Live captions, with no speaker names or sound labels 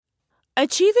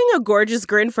Achieving a gorgeous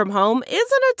grin from home isn't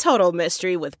a total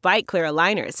mystery with Bite Clear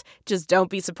aligners. Just don't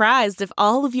be surprised if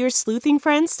all of your sleuthing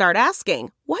friends start asking,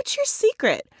 "What's your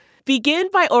secret?" Begin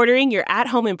by ordering your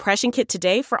at-home impression kit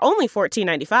today for only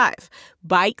 $14.95.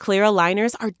 Bite Clear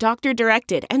aligners are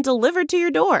doctor-directed and delivered to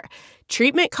your door.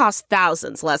 Treatment costs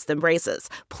thousands less than braces.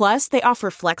 Plus, they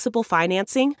offer flexible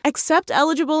financing, accept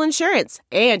eligible insurance,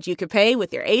 and you can pay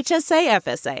with your HSA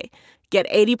FSA. Get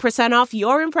 80% off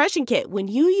your impression kit when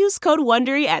you use code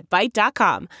WONDERY at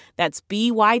Byte.com. That's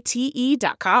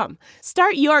BYTE.com.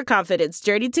 Start your confidence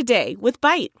journey today with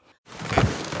Byte.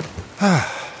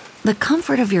 The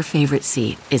comfort of your favorite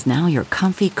seat is now your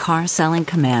comfy car-selling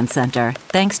command center,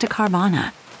 thanks to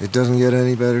Carvana. It doesn't get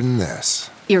any better than this.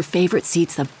 Your favorite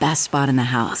seat's the best spot in the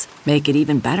house. Make it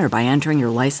even better by entering your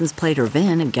license plate or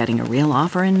VIN and getting a real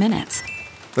offer in minutes.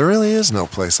 There really is no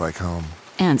place like home.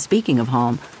 And speaking of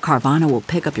home, Carvana will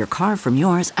pick up your car from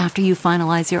yours after you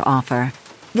finalize your offer.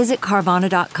 Visit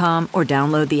Carvana.com or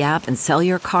download the app and sell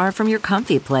your car from your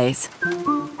comfy place.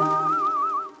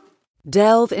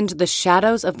 Delve into the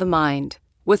shadows of the mind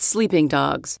with Sleeping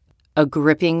Dogs, a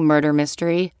gripping murder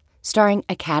mystery starring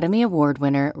Academy Award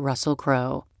winner Russell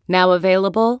Crowe. Now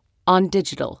available on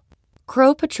digital.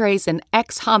 Crowe portrays an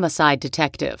ex-homicide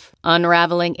detective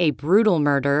unraveling a brutal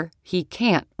murder he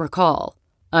can't recall.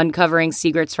 Uncovering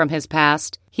secrets from his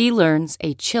past, he learns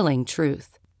a chilling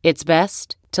truth. It's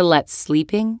best to let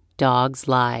sleeping dogs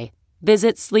lie.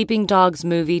 Visit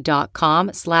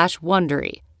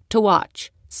sleepingdogsmovie.com/Wondery to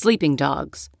watch Sleeping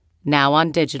Dogs, now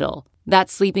on digital.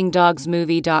 That's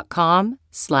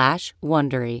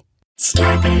sleepingdogsmovie.com/Wondery.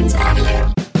 Starbane's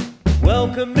Audio.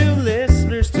 Welcome new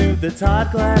listeners to the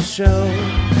Todd Glass Show.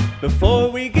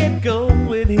 Before we get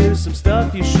going, here's some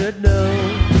stuff you should know.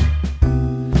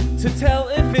 To tell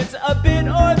if it's a bit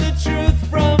or the truth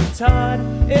from Todd.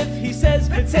 If he says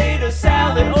potato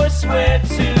salad or swear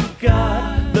to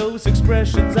God, those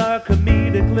expressions are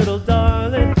comedic, little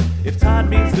darling. If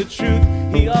Todd means the truth,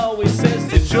 he always says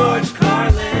to George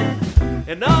Carlin.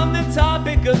 And on the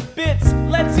topic of bits,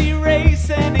 let's erase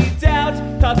any doubt.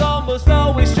 Todd's almost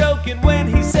always joking when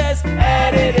he says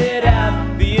edit it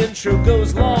out. The intro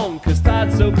goes long cause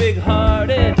Todd's so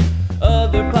big-hearted.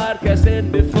 Other podcasts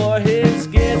end before his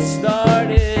gets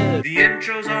started. The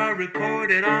intros are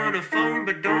recorded on a phone,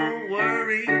 but don't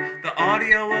worry, the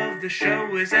audio of the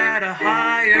show is at a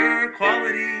higher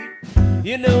quality.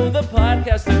 You know the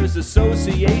Podcasters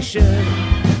Association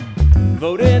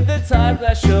voted the Todd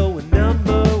Glass Show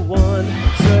number one.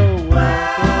 So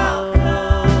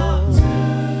welcome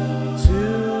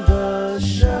to the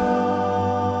show.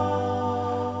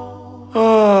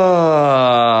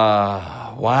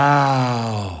 Wow.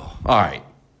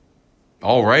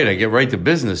 All right, I get right to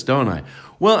business, don't I?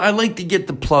 Well, I like to get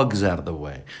the plugs out of the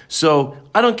way. So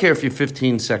I don't care if you're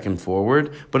 15 seconds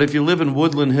forward, but if you live in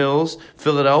Woodland Hills,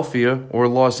 Philadelphia, or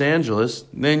Los Angeles,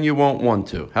 then you won't want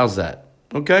to. How's that?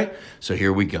 Okay? So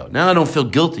here we go. Now I don't feel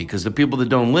guilty because the people that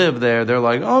don't live there, they're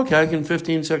like, oh, okay, I can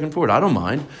 15 seconds forward. I don't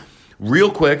mind. Real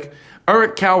quick,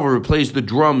 Eric Calver, who plays the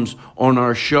drums on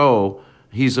our show,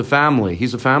 he's a family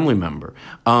member.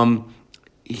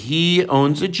 He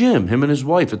owns a gym, him and his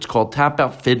wife. It's called Tap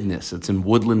Out Fitness. It's in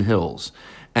Woodland Hills.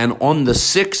 And on the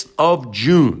 6th of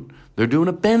June, they're doing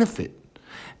a benefit.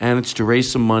 And it's to raise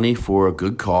some money for a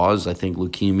good cause, I think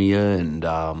leukemia, and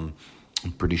I'm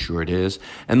pretty sure it is.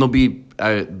 And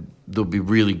there'll be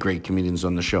really great comedians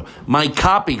on the show. My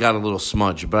copy got a little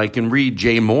smudged, but I can read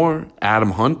Jay Moore,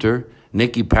 Adam Hunter,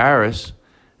 Nikki Paris,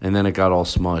 and then it got all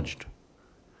smudged.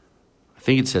 I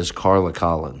think it says Carla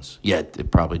Collins. Yeah, it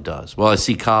probably does. Well, I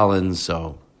see Collins,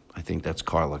 so I think that's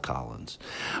Carla Collins.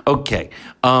 Okay,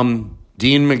 Dean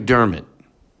McDermott.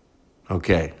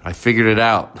 Okay, I figured it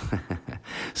out.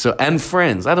 So, and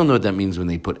friends. I don't know what that means when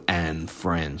they put and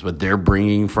friends, but they're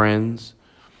bringing friends.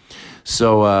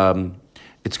 So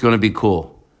it's going to be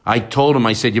cool. I told him,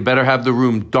 I said, you better have the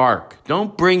room dark.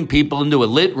 Don't bring people into a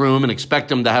lit room and expect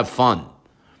them to have fun.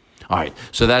 All right,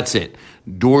 so that's it.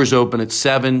 Doors open at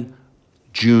 7,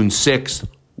 June 6th,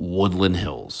 Woodland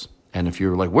Hills. And if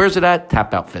you're like, where's it at?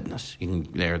 Tap Out Fitness. You can,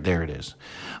 there it is.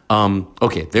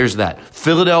 Okay, there's that.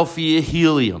 Philadelphia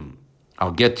Helium.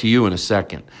 I'll get to you in a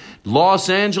second. Los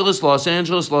Angeles.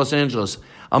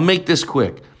 I'll make this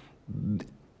quick.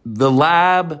 The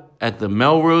Lab at the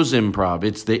Melrose Improv.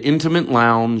 It's the intimate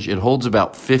lounge. It holds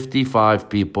about 55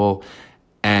 people.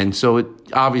 And so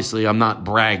obviously I'm not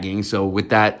bragging. So with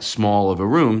that small of a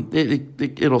room,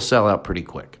 it'll sell out pretty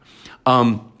quick.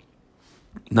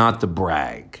 Not to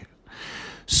brag.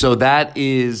 So that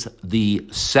is the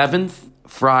 7th,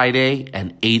 Friday,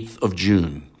 and 8th of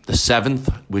June. The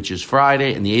 7th, which is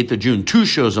Friday, and the 8th of June. 2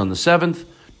 shows on the 7th,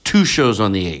 2 shows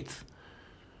on the 8th.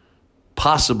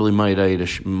 Possibly might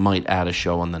add a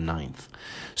show on the 9th.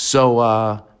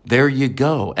 So there you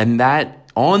go. And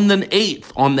that on the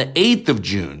 8th of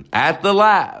June at the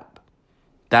Lab,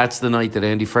 that's the night that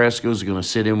Andy Frasco is going to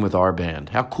sit in with our band.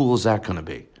 How cool is that going to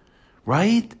be?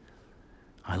 Right?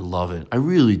 I love it. I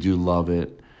really do love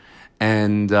it.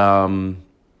 And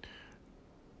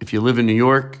if you live in New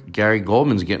York, Gary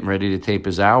Goldman's getting ready to tape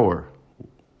his hour,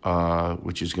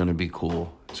 which is going to be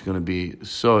cool. It's going to be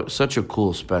such a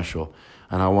cool special.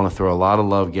 And I want to throw a lot of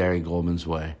love Gary Goldman's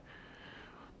way.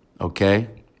 Okay?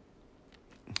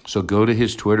 So go to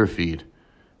his Twitter feed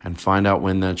and find out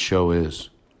when that show is.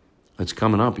 It's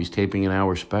coming up. He's taping an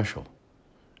hour special.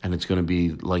 And it's going to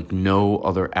be like no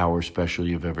other hour special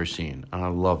you've ever seen. And I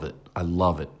love it. I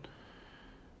love it.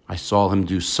 I saw him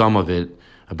do some of it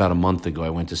about a month ago. I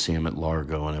went to see him at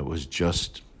Largo, and it was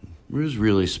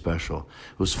really special.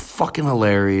 It was fucking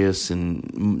hilarious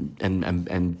and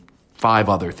 5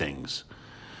 other things.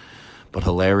 But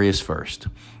hilarious first.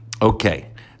 Okay.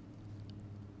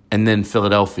 And then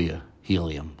Philadelphia,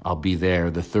 Helium. I'll be there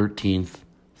the 13th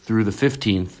through the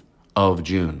 15th of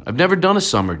June. I've never done a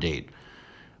summer date,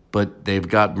 but they've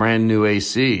got brand new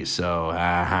AC, so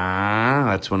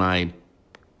that's when I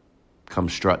come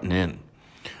strutting in.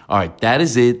 All right, that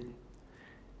is it.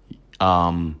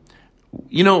 I've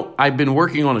been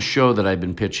working on a show that I've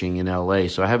been pitching in LA,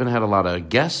 so I haven't had a lot of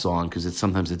guests on because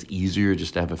sometimes it's easier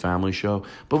just to have a family show.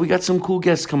 But we got some cool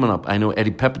guests coming up. I know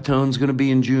Eddie Pepitone's going to be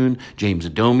in June. James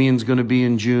Adomian's going to be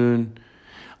in June.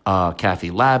 Kathy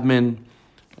Labman.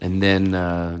 And then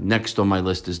next on my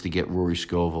list is to get Rory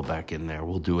Scovel back in there.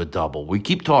 We'll do a double. We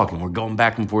keep talking. We're going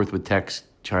back and forth with text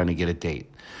trying to get a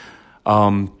date.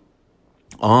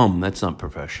 That's not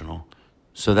professional.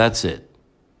 So that's it.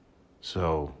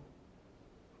 So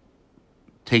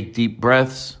take deep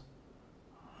breaths.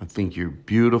 I think you're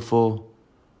beautiful.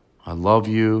 I love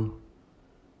you.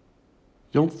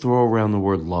 Don't throw around the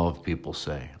word love, people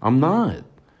say. I'm not.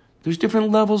 There's different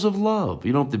levels of love.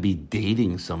 You don't have to be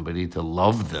dating somebody to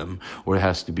love them, or it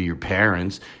has to be your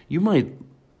parents. You might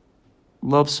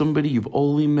love somebody you've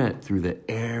only met through the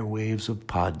airwaves of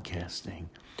podcasting.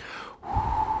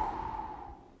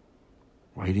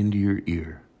 Right into your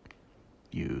ear.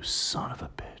 You son of a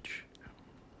bitch.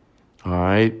 All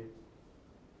right?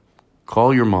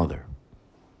 Call your mother.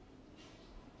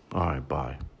 All right,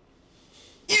 bye.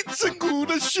 It's a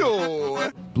good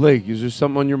show. Blake, is there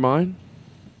something on your mind?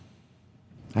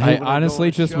 I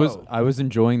honestly I was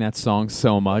enjoying that song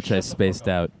so much I spaced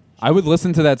out. I would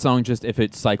listen to that song just if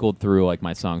it cycled through like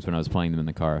my songs when I was playing them in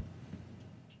the car.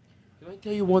 Can I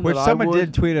tell you one Which that someone I would?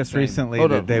 did tweet us recently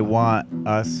that they want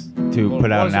us to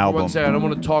put out an album. One second, I don't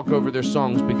want to talk over their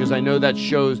songs because I know that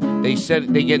shows they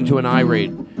said they get into an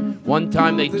irate. One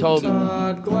time they told you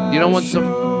don't want some.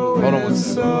 Hold on one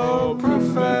second. So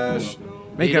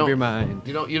professional. Make up your mind.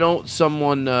 You don't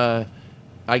someone.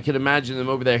 I can imagine them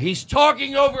over there. He's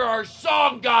talking over our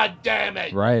song, God damn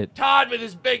it! Right. Todd with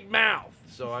his big mouth.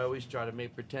 So I always try to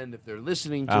pretend if they're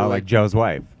listening to like Joe's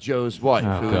wife. Joe's wife.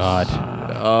 Oh, God.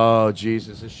 Oh,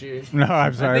 Jesus. Is she? No,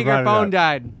 I'm sorry. I think her phone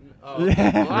died. Oh.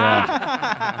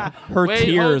 Her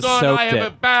tears hold on. soaked I have it.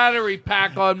 a battery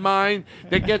pack on mine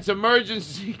that gets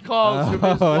emergency calls from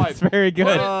his Oh, wife. that's very good.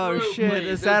 Oh, shit, the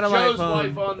There's satellite Joe's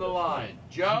phone. wife on the line.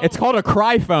 Joe? It's called a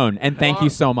cry phone, and thank you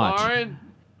so much. Lauren?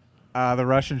 The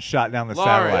Russians shot down the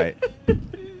Lauren. satellite.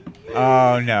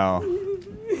 Oh, no.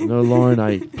 No,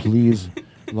 Lauren, please.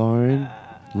 Lauren,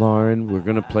 we're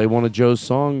going to play one of Joe's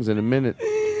songs in a minute.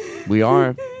 We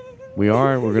are. We're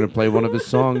going to play one of his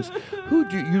songs.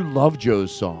 You love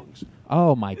Joe's songs?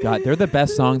 Oh, my God. They're the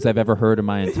best songs I've ever heard in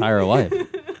my entire life.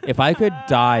 If I could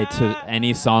die to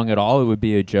any song at all, it would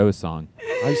be a Joe song.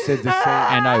 I said the same.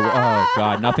 And oh,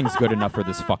 God, nothing's good enough for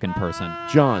this fucking person.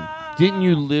 John, didn't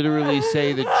you literally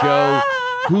say that Joe,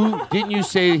 didn't you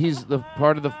say he's the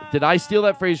part of the, did I steal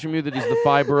that phrase from you that he's the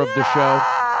fiber of the show?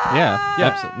 Yeah.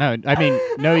 Absolutely. No, I mean,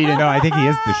 no, you didn't. No, I think he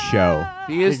is the show.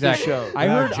 He is Exactly. the show. I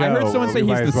heard someone say we he's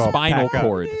might the as well spinal pack up.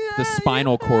 cord. The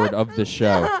spinal cord of the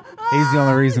show. He's the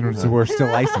only reason we're still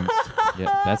licensed. Yeah,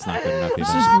 that's not good enough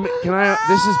either.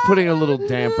 This is putting a little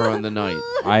damper on the night.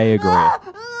 I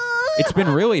agree. It's been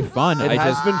really fun. It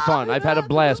has been fun. I've had a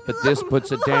blast, but this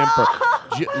puts a damper.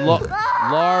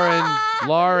 Lauren.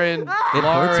 It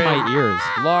hurts my ears.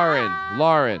 Lauren.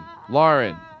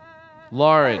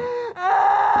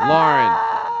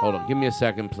 Hold on. Give me a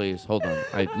second, please. Hold on.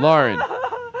 Lauren,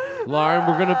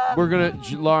 we're gonna.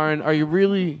 Lauren, are you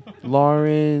really?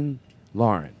 Lauren.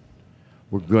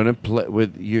 We're gonna play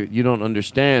with you. You don't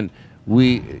understand.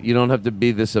 You don't have to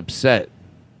be this upset.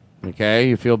 Okay?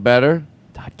 You feel better?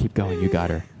 Todd, keep going. You got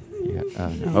her. Yeah.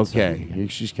 No, Okay,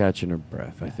 she's catching her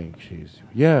breath. I think she's.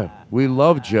 Yeah, we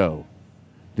love Joe.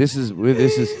 This is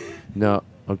no.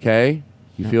 Okay,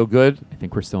 you feel good, I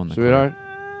think we're still in the sweetheart?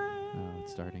 Oh,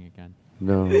 it's starting again.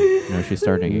 No, No, she's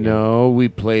starting again. no. We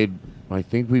played. I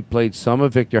think we played some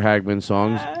of Victor Hagman's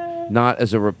songs, not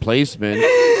as a replacement.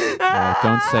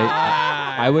 Don't say.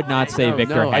 I would not say No,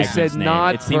 Victor no, I Hagman's said name.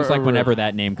 not It seems for like a- whenever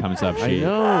that name comes up, I she.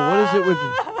 know. What is it with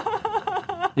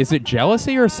Is it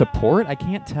jealousy or support? I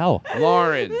can't tell.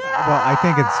 Lauren? Well, I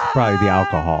think it's probably the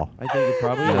alcohol. I think it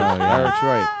probably is. yeah. Eric's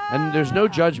right, and there's no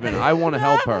judgment. I want to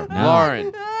help her. No.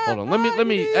 Lauren, hold on. Let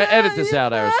me edit this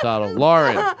out, Aristotle.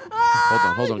 Lauren,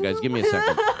 hold on, guys. Give me a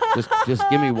second. Just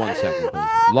give me 1 second, please.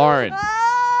 Lauren,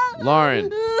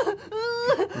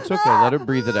 it's okay. Let her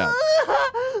breathe it out.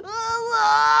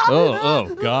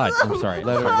 Oh, God. I'm sorry.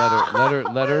 Let her.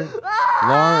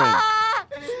 Lauren,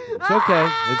 it's okay.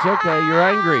 It's okay.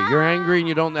 You're angry, and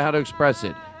you don't know how to express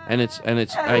it. And it's.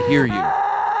 I hear you.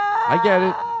 I get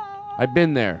it. I've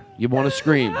been there. You want to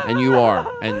scream, and you are,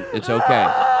 and it's okay.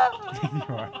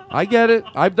 I get it.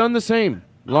 I've done the same.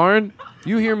 Lauren,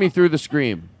 you hear me through the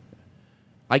scream.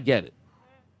 I get it.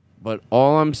 But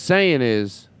all I'm saying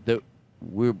is that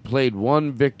we played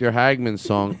one Victor Hagman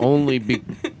song only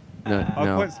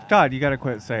no. Todd, you got to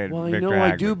quit saying Well, I Victor know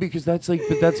Hagman. I do because that's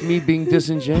me being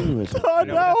disingenuous. Oh,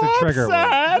 no, that's a trigger word.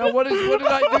 Now, what did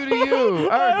I do to you?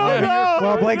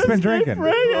 Well, Blake's been drinking.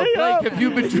 Blake, have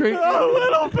you been drinking? A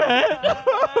little bit.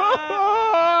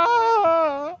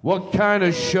 What kind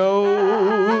of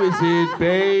show is it,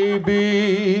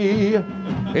 baby?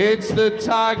 It's the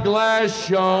Todd Glass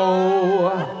Show.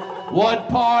 What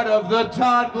part of the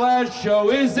Todd Glass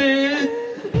Show is it?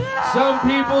 Some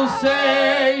people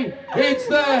say it's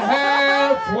the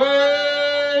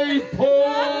halfway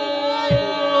point.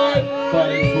 But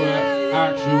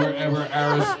it's wherever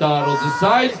Aristotle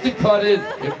decides to cut it,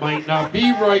 it might not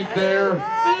be right there.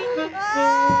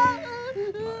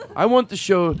 I want the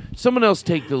show, someone else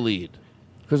take the lead,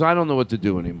 because I don't know what to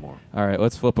do anymore. All right,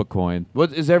 let's flip a coin.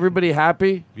 What, is everybody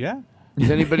happy? Yeah.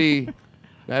 Does anybody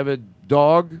have a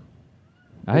dog?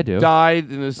 I do.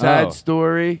 Died in a sad Oh.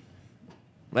 story?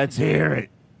 Let's hear it.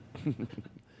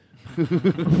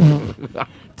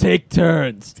 Take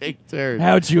turns. Take turns.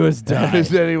 How'd yours die?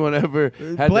 Has anyone ever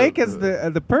had Blake to- is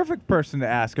the perfect person to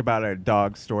ask about a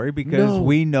dog story because No.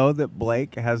 we know that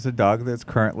Blake has a dog that's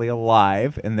currently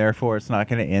alive, and therefore it's not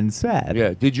going to end sad.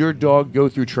 Yeah. Did your dog go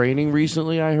through training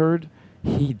recently, I heard?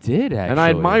 He did, actually. And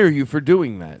I admire you for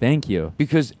doing that. Thank you.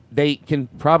 Because they can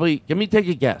probably, let me take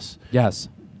a guess. Yes.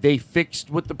 They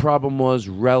fixed what the problem was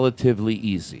relatively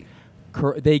easy.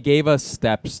 They gave us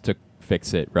steps to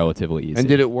fix it relatively easy. And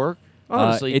did it work?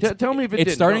 Honestly, it's- tell me if it did.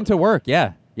 It's starting to work,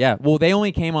 yeah. Yeah. Well, they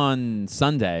only came on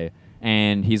Sunday,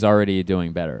 and he's already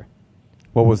doing better.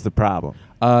 What was the problem?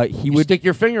 He You would stick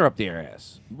your finger up their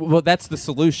ass. Well, that's the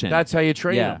solution. That's how you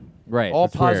train yeah. them. Right. All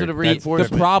That's weird. positive That's-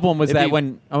 reinforcement. The problem was If that you-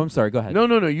 when. Oh, I'm sorry. Go ahead. No,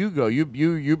 you go.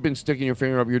 You've been sticking your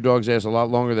finger up your dog's ass a lot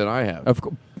longer than I have.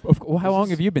 Well, how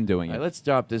long have you been doing All it? right, let's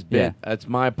stop this bit. Yeah. That's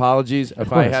my apologies.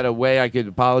 If I course. had a way I could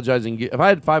apologize and if I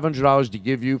had $500 to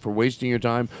give you for wasting your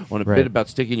time on a Right. bit about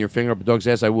sticking your finger up a dog's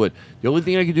ass, I would. The only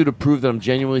thing I could do to prove that I'm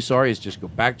genuinely sorry is just go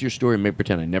back to your story and make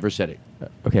pretend I never said it.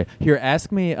 Okay. Here,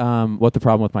 ask me what the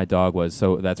problem with my dog was.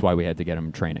 So that's why we had to get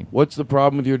him training. What's the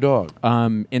problem with your dog?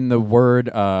 In the word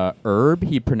herb,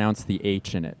 he pronounced the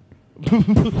H in it.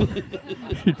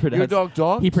 Your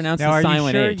dog? He pronounced Now, the are you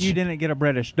silent sure H. you didn't get a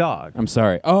British dog? I'm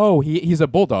sorry. Oh, he's a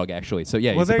bulldog actually. So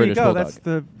yeah, well, he's a there British you go. bulldog. That's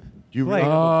the. You Blake,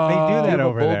 Oh. they do You that have a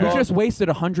over there. We bulldog? just wasted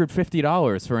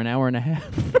 $150 for an hour and a half.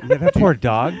 Yeah, that poor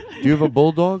dog. Do you have a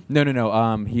bulldog?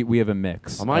 No. We have a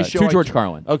mix. On my show, to I George tr-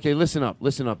 Carlin. Okay, listen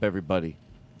up, everybody.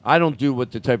 I don't do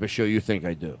what the type of show you think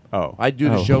I do. Oh. I do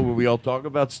the Oh. show where we all talk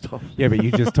about stuff. Yeah, but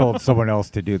you just told someone else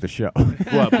to do the show.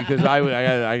 Well, because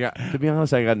I got to be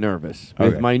honest, I got nervous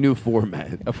with Okay. my new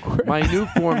format. Of course. My new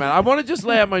format. I want to just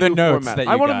lay out my The new notes format. that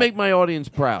I you want to got. make my audience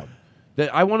proud.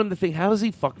 That I want them to think, how does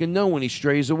he fucking know when he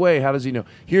strays away? How does he know?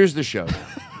 Here's the show.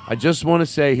 I just want to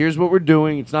say, here's what we're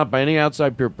doing. It's not by any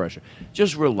outside peer pressure.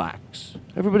 Just relax.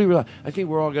 Everybody relax. I think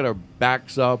we're all got our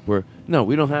backs up. No,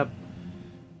 we don't have.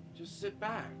 Just sit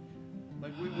back.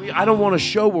 Like I don't want a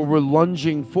show where we're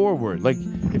lunging forward. Like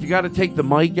if you got to take the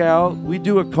mic out, we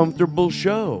do a comfortable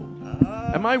show.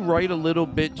 Am I right a little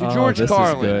bit? To Oh, George this is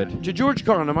Carlin. good. To George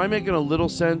Carlin, am I making a little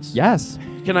sense? Yes.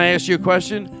 Can I ask you a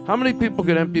question? How many people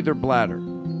could empty their bladder?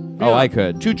 Oh, I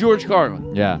could. To George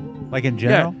Carlin. Yeah. Like in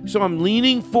general? Yeah. So I'm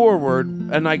leaning forward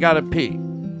and I gotta pee.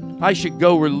 I should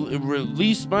go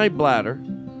release my bladder.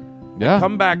 Yeah.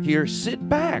 Come back here. Sit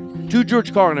back. To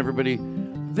George Carlin, everybody.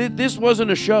 This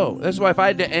wasn't a show. That's why if I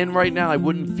had to end right now, I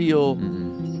wouldn't feel.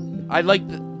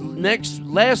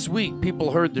 last week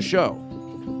people heard the show,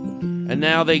 and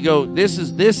now they go, this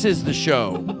is the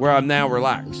show where I'm now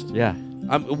relaxed. Yeah.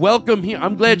 Welcome here.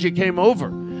 I'm glad you came over.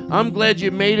 I'm glad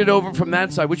you made it over from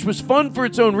that side, which was fun for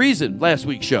its own reason, last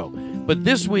week's show. But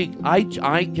this week, I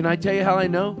can I tell you how I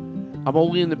know? I'm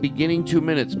only in the beginning 2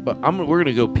 minutes, but we're going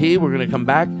to go pee, we're going to come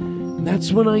back, and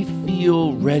that's when I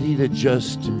feel ready to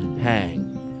just hang.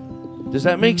 Does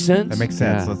that make sense? That makes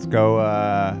sense. Yeah. Let's go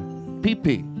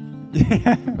pee-pee.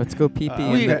 Let's go pee-pee.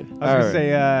 I was going to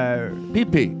say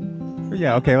Pee-pee.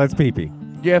 Yeah, okay, let's pee-pee.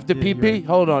 Do you have to pee-pee?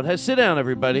 Hold on. Sit down,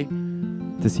 everybody.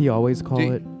 Does he always call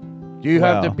it? Do you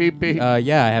have to pee-pee?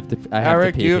 Yeah, I have to.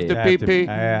 Eric, to do you have to pee-pee?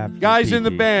 I have to Guys in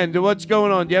the pee-pee. band, what's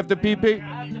going on? Do you have to pee-pee?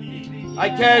 I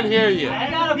can't hear you.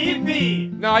 I got a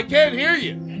pee-pee. No, I can't hear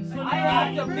you. I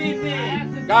have to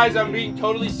pee-pee. Guys, I'm being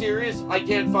totally serious. I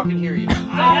can't fucking hear you.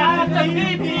 I have to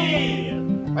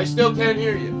pee-pee. I still can't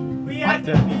hear you. We have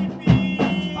to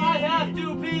pee-pee. I have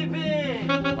to pee-pee.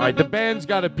 All right, the band's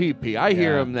got a pee-pee. I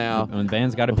hear him now. When the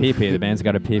band's got a pee-pee, the band's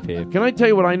got a pee-pee. Can I tell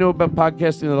you what I know about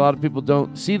podcasting that a lot of people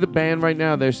don't? See the band right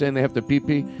now, they're saying they have to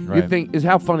pee-pee. Right. You think,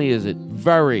 how funny is it?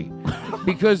 Very.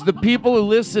 Because the people are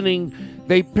listening,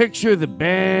 they picture the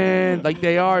band like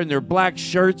they are in their black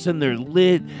shirts and they're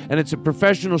lit, and it's a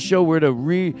professional show. We're at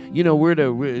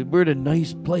a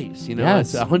nice place.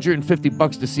 Yes. It's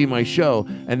 $150 to see my show,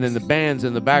 and then the band's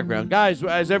in the background. Guys,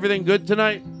 is everything good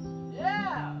tonight?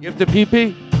 Yeah. You have to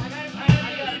pee-pee? I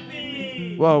got to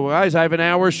pee-pee. Well, guys, I have an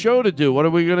hour show to do. What are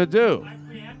we going to do?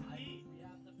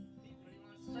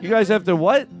 You guys have to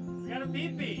what? We got to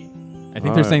pee-pee. I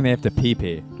think they're saying they have to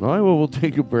pee-pee. All right, well, we'll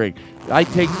take a break.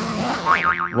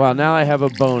 Well, now I have a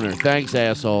boner. Thanks,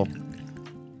 asshole.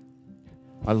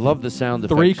 I love the sound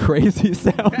effects. 3 crazy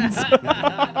sounds.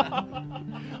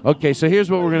 Okay, so here's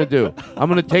what we're going to do. I'm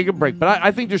going to take a break, but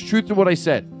I think there's truth to what I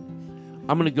said.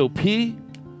 I'm going to go pee.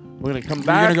 We're going to come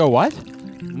back. You're going to go what?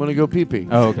 I'm going to go pee-pee.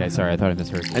 Oh, okay. Sorry, I thought I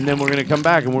misheard. And then we're going to come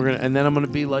back, and then I'm going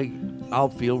to be like, I'll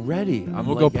feel ready.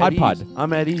 We'll go pod.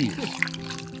 I'm at ease.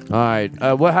 All right.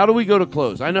 Well, how do we go to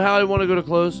close? I know how I want to go to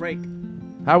close. Break.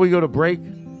 How we go to break?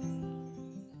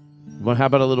 Well, how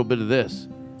about a little bit of this?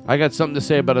 I got something to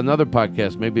say about another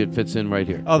podcast. Maybe it fits in right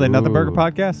here. Oh, the Nothing Burger Ooh.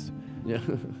 podcast? Yeah.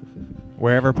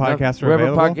 Wherever podcasts are Wherever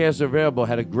available? podcasts are available.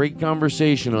 Had a great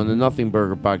conversation on the Nothing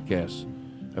Burger podcast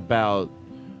about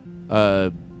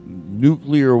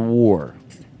nuclear war.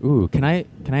 Ooh, can I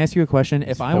ask you a question?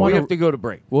 If I We want have to go to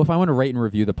break. well, if I want to rate and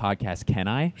review the podcast, can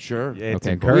I? Sure. Yeah, it's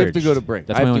Okay, cool. We have encouraged. to go to break.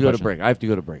 That's I my have to only go to question. break. I have to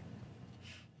go to break.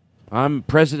 I'm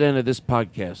president of this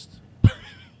podcast.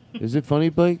 Is it funny,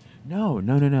 Blake? No.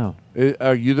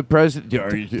 Are you the president?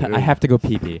 I have to go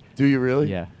pee-pee. Do you really?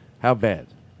 Yeah. How bad?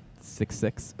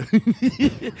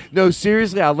 6'6". No,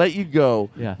 seriously, I'll let you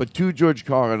go. Yeah. But to George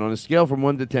Carlin, on a scale from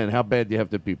 1 to 10, how bad do you have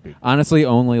to pee-pee? Honestly,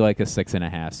 only like a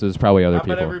 6.5. So there's probably other How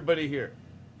about people. everybody here?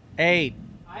 8.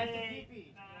 I have to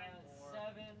pee-pee.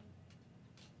 7.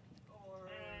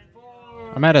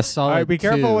 Or I'm at a solid All right, be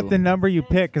careful 2. with the number you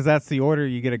pick, because that's the order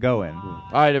you get to go in. All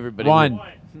right, everybody. 1.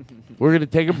 We're going to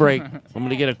take a break. I'm going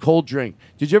to get a cold drink.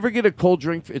 Did you ever get a cold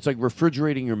drink? It's like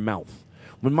refrigerating your mouth.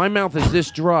 When my mouth is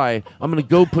this dry, I'm going to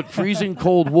go put freezing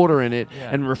cold water in it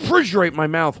and refrigerate my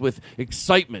mouth with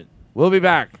excitement. We'll be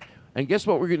back. And guess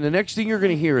what? The next thing you're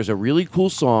going to hear is a really cool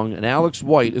song, and Alex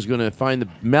White is going to find the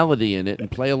melody in it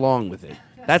and play along with it.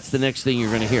 That's the next thing you're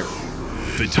going to hear.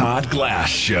 The Todd Glass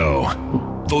Show.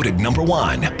 Voted number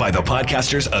 1 by the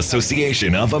Podcasters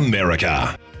Association of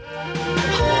America.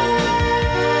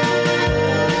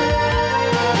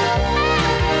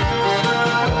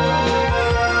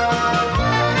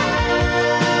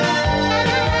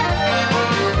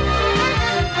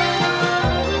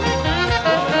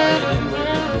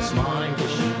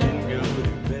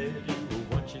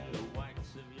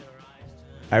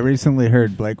 I recently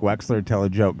heard Blake Wexler tell a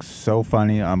joke so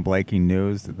funny on Breaking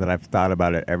News that I've thought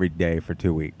about it every day for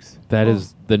 2 weeks. That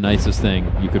is the nicest thing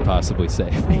you could possibly say.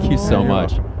 Thank you so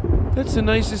much. That's the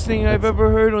nicest thing I've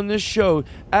ever heard on this show.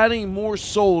 Adding more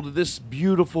soul to this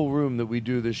beautiful room that we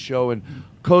do this show. And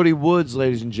Cody Woods,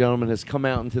 ladies and gentlemen, has come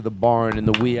out into the barn in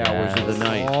the wee hours of the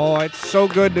night. Oh, it's so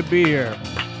good to be here.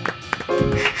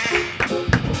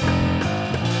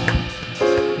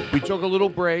 We took a little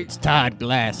break. It's Todd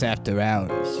Glass After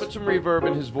Hours. Put some reverb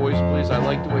in his voice, please. I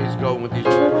like the way he's going with these.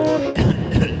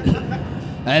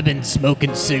 I've been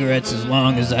smoking cigarettes as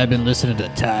long as I've been listening to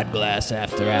Todd Glass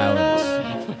After Hours.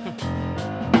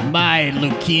 My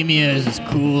leukemia is as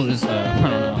cool as, I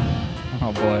don't know.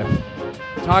 Oh, boy.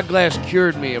 Todd Glass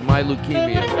cured me of my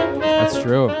leukemia. That's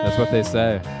true. That's what they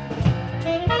say.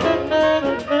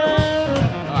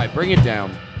 All right, bring it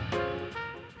down.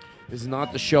 This is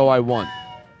not the show I want.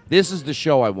 This is the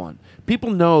show I want.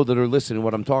 People know that are listening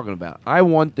what I'm talking about. I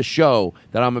want the show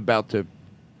that I'm about to...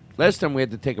 Last time we had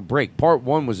to take a break. Part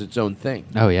 1 was its own thing.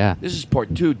 Oh, yeah. This is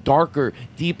part 2, darker,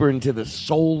 deeper into the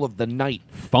soul of the night.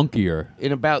 Funkier.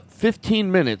 In about 15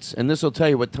 minutes, and this will tell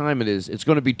you what time it is, it's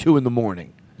going to be 2 in the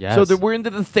morning. Yes. So that we're into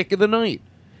the thick of the night.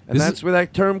 And This that's where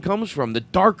that term comes from. The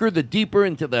darker, the deeper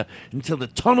into the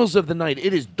tunnels of the night.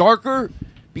 It is darker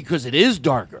because it is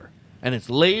darker. And it's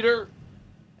later,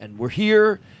 and we're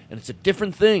here, and it's a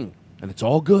different thing. And it's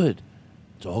all good.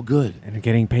 It's all good. And they're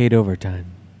getting paid overtime.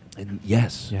 And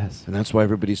yes. And that's why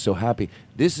everybody's so happy.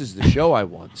 This is the show I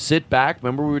want. Sit back.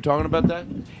 Remember we were talking about that?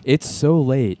 It's so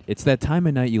late. It's that time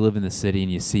of night you live in the city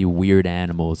and you see weird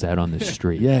animals out on the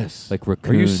street. Yes. Like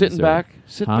raccoons. Are you sitting back?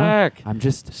 Sit back. I'm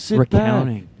just Sit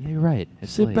recounting. back. Yeah, you're right.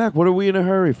 It's Sit late. back. What are we in a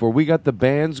hurry for? We got the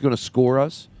band's going to score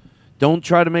us. Don't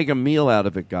try to make a meal out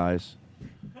of it, guys.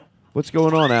 What's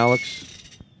going on, Alex?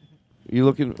 You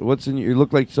looking? What's in? You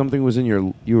look like something was in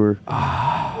your. You were.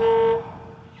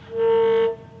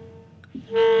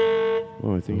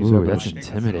 Oh, I think he's Ooh, having that's a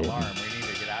intimidating. We need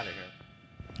to get out of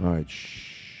here. All right,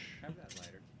 shh. Have that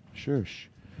lighter. Sure, shh.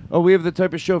 Oh, we have the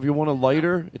type of show. If you want a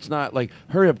lighter, it's not like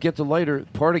hurry up, get the lighter.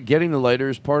 Part of getting the lighter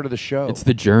is part of the show. It's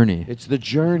the journey. It's the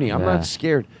journey. I'm Yeah. not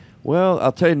scared. Well,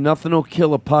 I'll tell you, nothing will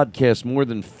kill a podcast more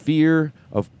than fear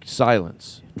of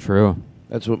silence. True.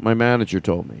 That's what my manager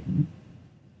told me.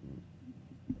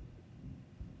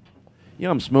 Yeah,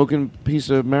 I'm smoking a piece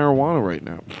of marijuana right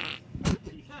now.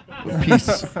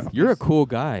 You're a cool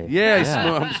guy. Yeah,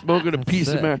 I'm smoking a piece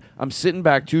of marijuana. I'm sitting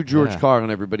back to George Yeah.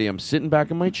 Carlin, everybody. I'm sitting back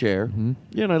in my chair.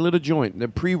 Yeah, and I lit a joint. They're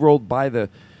pre-rolled by the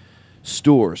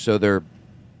store, so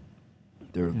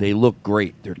they look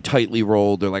great. They're tightly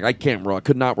rolled. They're like, I can't roll. I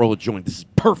could not roll a joint. This is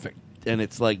perfect. And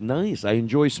it's like nice. I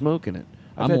enjoy smoking it.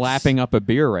 I'm lapping up a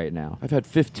beer right now. I've had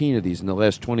 15 of these in the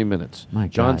last 20 minutes. My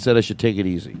John God. said I should take it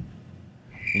easy.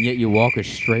 And yet you walk a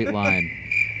straight line.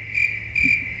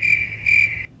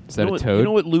 Is that a toad? You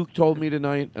know what Luke told me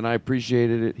tonight, and I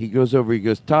appreciated it? He goes over, he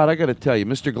goes, Todd, I got to tell you,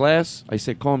 Mr. Glass. I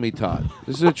said, call me Todd.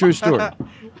 This is a true story.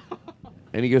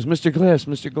 And he goes, Mr. Glass,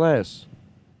 Mr. Glass.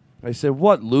 I said,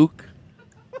 what, Luke?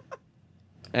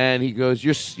 And he goes,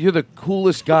 you're the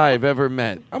coolest guy I've ever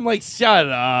met. I'm like, shut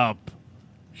up.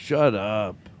 Shut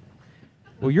up.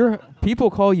 Well, people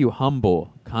call you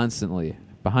humble constantly,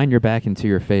 behind your back and to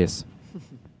your face.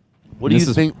 What do you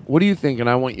think? What do you think? And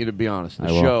I want you to be honest. The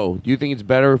show. Do you think it's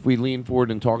better if we lean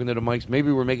forward and talking to the mics?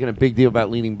 Maybe we're making a big deal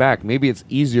about leaning back. Maybe it's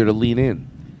easier to lean in.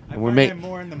 And we're making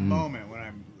more in the moment when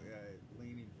I'm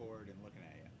leaning forward and looking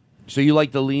at you. So you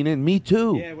like to lean in? Me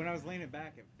too. Yeah, when I was leaning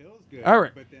back, it feels good. All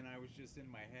right. But then I was just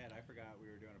in my head. I forgot we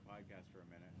were doing a podcast for a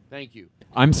minute. Thank you.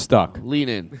 I'm stuck. Lean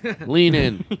in. Lean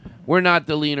in. We're not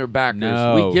the leaner backers.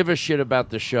 No. We give a shit about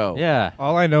the show. Yeah.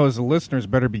 All I know is the listeners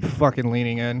better be fucking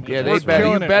leaning in. Yeah, We're they better. You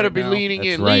killing it better right be now. leaning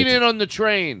in. Right. Lean in on the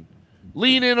train.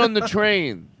 Lean in on the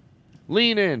train.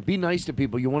 Lean in. Be nice to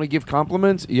people. You want to give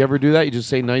compliments? You ever do that? You just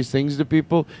say nice things to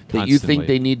people that you think Constantly.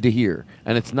 they need to hear.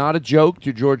 And it's not a joke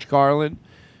to George Carlin.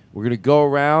 We're going to go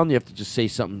around. You have to just say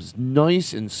something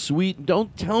nice and sweet.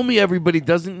 Don't tell me everybody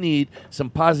doesn't need some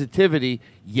positivity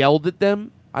yelled at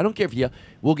them. I don't care if you yell.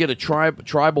 We'll get a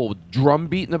tribal drum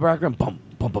beat in the background. Bum,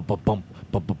 bum, bum, bum, bum,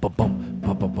 bum, bum, bum, bum,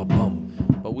 bum, bum, bum,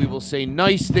 bum. But we will say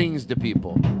nice things to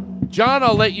people. John,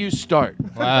 I'll let you start.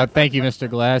 Wow, thank you, Mr.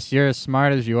 Glass. You're as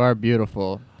smart as you are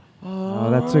beautiful. Oh,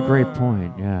 that's a great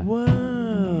point. Yeah.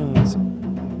 Wow.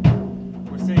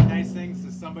 We're saying nice things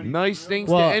to somebody. Nice things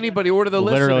Well, to anybody or to the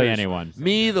listeners. literally anyone.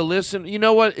 Me, the listener. You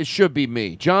know what? It should be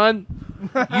me. John,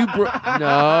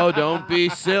 no, don't be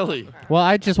silly. Well,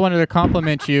 I just wanted to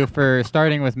compliment you for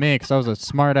starting with me because that was a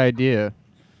smart idea.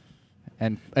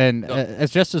 And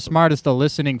it's just as smart as the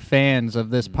listening fans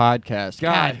of this podcast.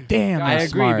 God damn, I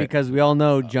that's agree smart. because we all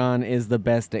know John is the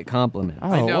best at compliments.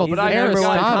 Oh, I know, well, but He's I the number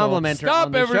one Aristotle. complimenter Stop,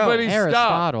 on the everybody. show.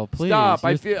 Aristotle, Stop. please. Stop.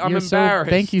 I'm You're so- embarrassed.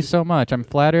 Thank you so much. I'm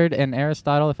flattered. And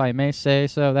Aristotle, if I may say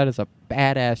so, that is a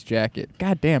badass jacket.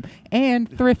 God damn. And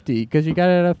thrifty because you got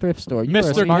it at a thrift store. You are a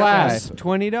Mr. smart Glass. guy.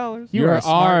 $20. You are Your a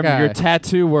smart arm, guy. your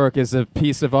tattoo work is a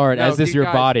piece of art, No, as is you your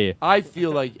guys, body. I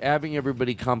feel like having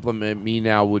everybody compliment me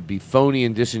now would be phony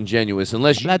and disingenuous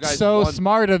unless you That's guys so want-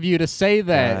 smart of you to say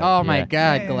that. Yeah, Oh my yeah.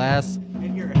 God, Glass.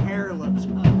 And your hair looks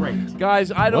great. Guys,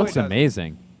 I don't. Looks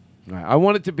amazing. All right, I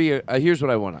want it to be a. Here's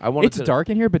what I want. I want It's it to, dark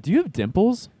in here, but do you have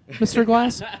dimples, Mr.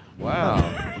 Glass?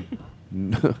 Wow.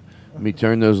 Let me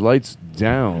turn those lights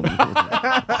down.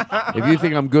 If you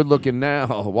think I'm good looking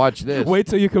now, watch this. Wait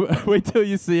till you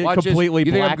see it Watch this. completely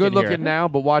You think black I'm good in here. looking now,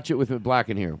 but watch it with it black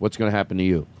in here. What's going to happen to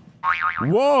you?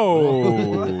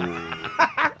 Whoa!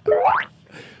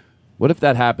 What if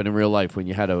that happened in real life when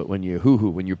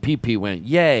your pee-pee went,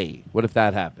 yay? What if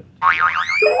that happened?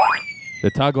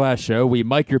 The Todd Glass Show, we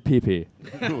mic your pee-pee.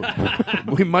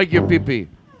 We mic your pee-pee.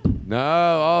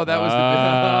 No, that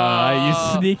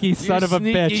was you sneaky son of a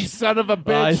bitch. Sneaky son of a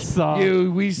bitch. I saw.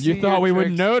 You thought we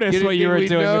would notice what you were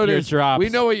doing with your drops. We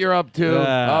know what you're up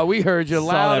to. We heard you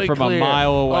loud and from clear. a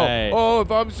mile away. Oh, if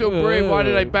I'm so brave, why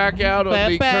did I back out on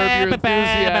the Curb Your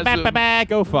Enthusiasm?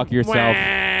 Go fuck yourself.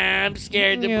 I'm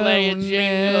scared to play a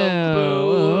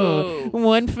jingle. Boo.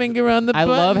 One finger on the I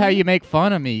button. love how you make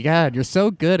fun of me. God, you're so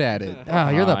good at it. Oh,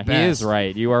 you're the best. He is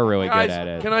right. You are really Guys, good at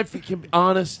it. Can I be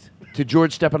honest to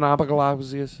George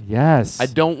Stephanopoulos? Yes. I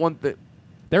don't want the...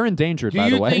 They're endangered,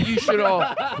 by the way. Do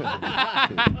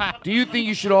you think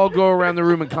you should all go around the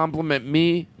room and compliment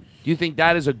me? Do you think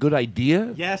that is a good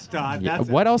idea? Yes, Todd. Yeah,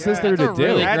 what else is there to do?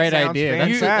 Really great idea.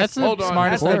 That's the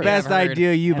smartest That's the idea best I've heard.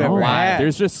 idea you've ever Wow. had.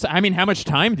 There's just, how much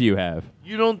time do you have?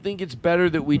 You don't think it's better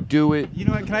that we do it? You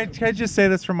know what? Can I just say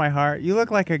this from my heart? You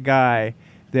look like a guy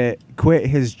that quit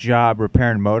his job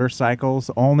repairing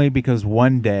motorcycles only because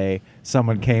one day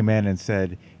someone came in and said,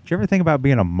 "Did you ever think about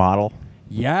being a model?"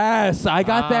 Yes, I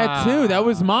got that too. That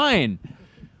was mine.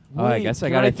 I guess I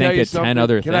got to think of 10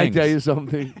 other things. Can I tell you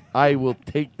something? I will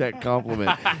take that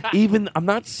compliment. Even I'm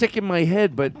not sick in my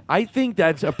head, but I think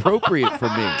that's appropriate for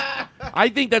me. I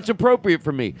think that's appropriate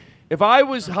for me. If I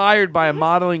was hired by a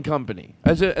modeling company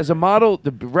as a model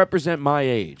to represent my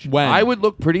age, I would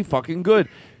look pretty fucking good.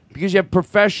 Because you have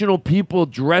professional people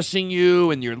dressing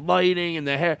you and your lighting and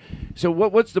the hair. So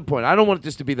what's the point? I don't want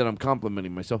this to be that I'm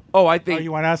complimenting myself. I think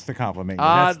you want us to compliment you.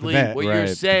 That's the oddly bet. what you're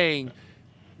saying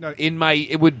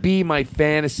it would be my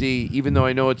fantasy, even though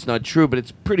I know it's not true, but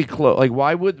it's pretty close. Like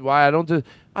I want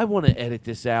to edit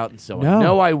this out, and so I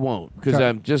know I won't because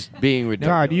I'm just being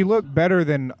ridiculous. God, you look better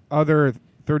than other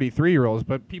 33-year-olds,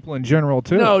 but people in general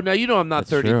too. No, you know I'm not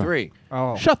 33.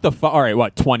 Oh, Shut the fuck. All right,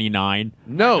 what? 29?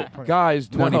 No, guys,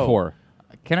 24.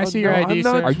 Can I see your ID,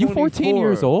 sir? Are you 14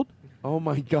 years old? Oh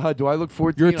my God, do I look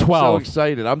 14? You're 12. I'm so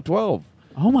excited. I'm 12.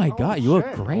 Oh my God, you look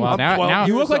great. Well, now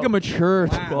you look like a mature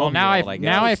 12. Well, now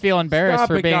I feel embarrassed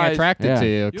for being attracted to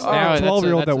you. You're a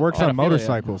 12-year-old that works on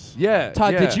motorcycles. Yeah.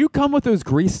 Todd, did you come with those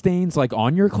grease stains like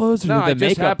on your clothes, or No, did the I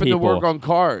just makeup happened people? to work on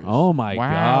cars. Oh my Wow,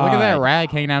 God! look at that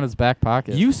rag hanging out of his back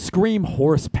pocket. You scream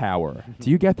horsepower.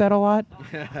 Do you get that a lot?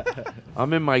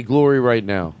 I'm in my glory right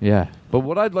now. Yeah. But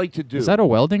what I'd like to do... Is that a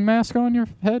welding mask on your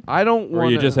head? I don't want Or are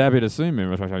you just happy to see me?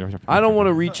 I don't want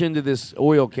to reach into this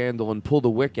oil candle and pull the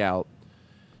wick out.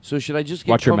 So should I just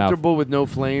get Watch your mouth. comfortable with no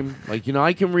flame? Like,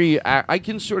 I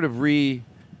can sort of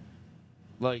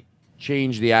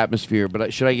change the atmosphere,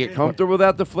 but should I get comfortable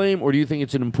without the flame, or do you think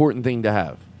it's an important thing to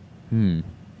have? Be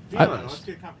honest. Let's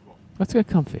get comfortable. Let's get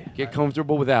comfy. Get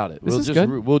comfortable without it. This is good.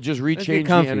 We'll just rechange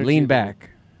the energy. Lean back.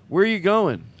 Where are you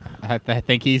going? I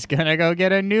think he's gonna go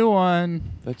get a new one.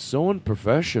 That's so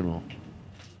unprofessional.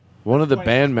 One of the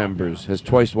band members has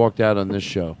twice walked out on this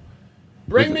show.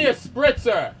 Bring me a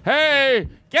spritzer, Hey,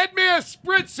 get me a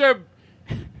spritzer,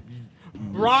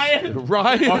 Ryan.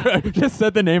 Ryan. Just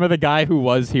said the name of the guy who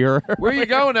was here. Where are you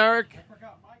going, Eric?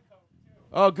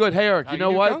 Oh, good. Hey, Eric, you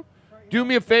know what? Coke? Do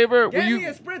me a favor. Get me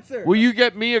a spritzer. Will you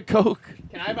get me a Coke?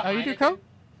 Can I have a You do Coke?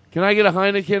 Can I get a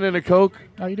Heineken and a Coke?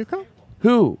 Oh, you do Coke?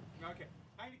 Who? Okay.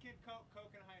 Heineken, Coke,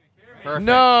 and Heineken. Perfect.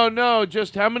 No.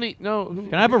 Just how many? No.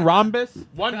 Can I have a rhombus?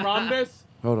 One rhombus?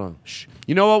 Hold on. Shh.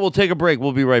 You know what? We'll take a break.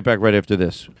 We'll be right back right after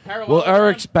this. Well,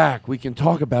 Eric's back. We can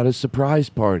talk about his surprise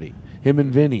party. Him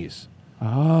and Vinny's.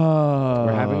 Oh.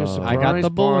 We're having a surprise I got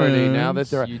the party balloons. now that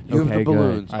they're. You You have okay, the good.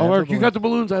 balloons. I have Oh, the Eric, you got the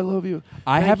balloons. I love you.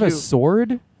 I Thank have a you.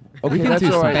 sword. Okay, can that's do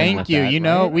all right. something Thank with you. that, You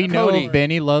know, right? we Cody. know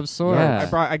Benny loves swords.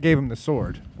 Yeah. I gave him the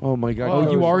sword. Oh my God.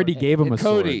 Oh, you already gave him a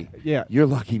Cody. sword. Yeah. You're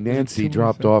lucky. Nancy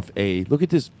dropped off a. Look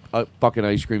at this fucking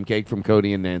ice cream cake from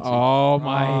Cody and Nancy. Oh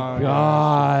my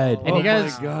God! And you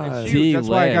guys, my God. Cute. That's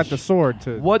why I got the Delish. sword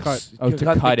to What's cut. Oh, to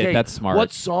the cut it, cake. that's smart.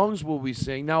 What songs will we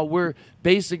sing? Now we're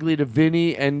basically to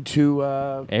Vinny and to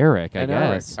Eric, I and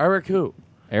guess. Eric who?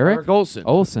 Eric Olsen.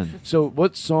 Olsen. So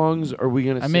what songs are we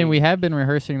gonna I sing? mean, we have been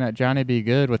rehearsing that Johnny Be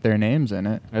Good with their names in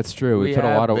it. That's true. We We put a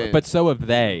have lot of, been. but so have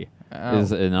they. Oh.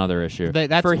 Is another issue.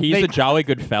 That's- For He's they- a Jolly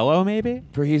Good Fellow, maybe.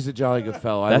 For He's a Jolly Good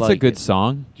Fellow. I That's like a good it.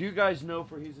 song. Do you guys know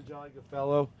For He's a Jolly Good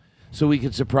Fellow? So we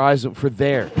can surprise them for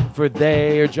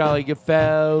they are jolly good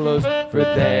fellows, for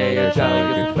they are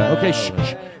jolly good fellows. Okay,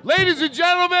 shh. Ladies and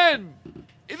gentlemen,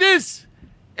 this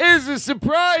is a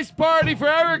surprise party for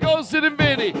Eric Olsen and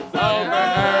Vinny. Oh, for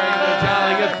Eric, the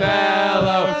jolly good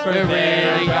fellow, they're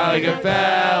really jolly good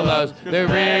fellows, they're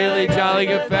really jolly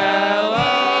good fellows.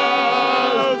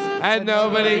 and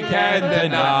nobody can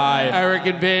deny. Eric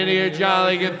and Vinny are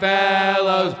jolly good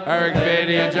fellows. Eric and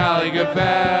Vinny are jolly good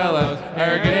fellows.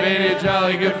 Eric and Vinny are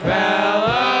jolly good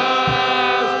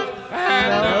fellows,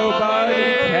 and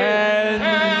nobody can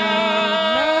deny.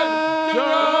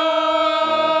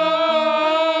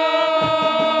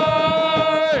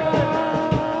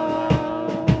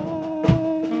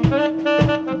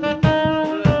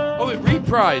 Oh, it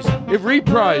reprised. It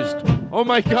reprised. Oh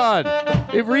my God,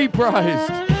 it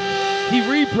reprised. He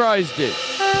reprised it.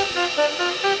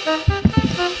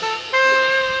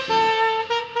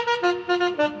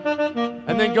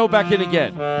 And then go back in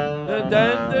again. It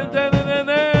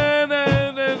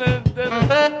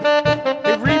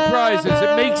reprises.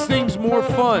 It makes things more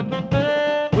fun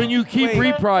when you keep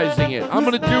reprising it. I'm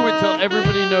going to do it till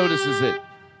everybody notices it.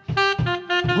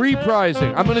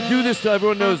 Reprising. I'm going to do this till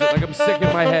everyone knows it, like I'm sick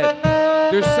in my head.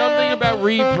 There's something about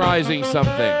reprising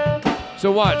something.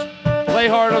 So watch. Play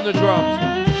hard on the drums.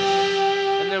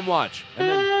 And then watch. And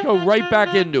then go right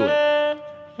back into it.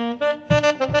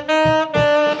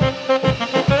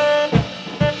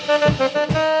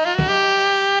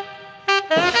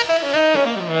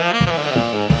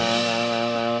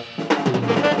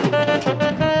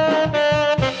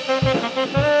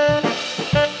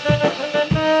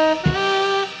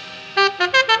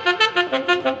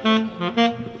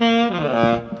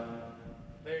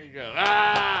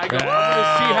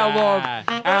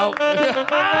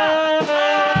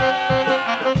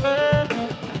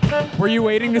 Were you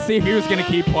waiting to see if he was going to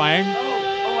keep playing?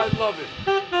 Oh, I love it.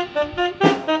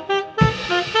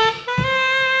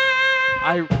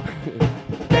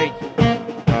 Thank you.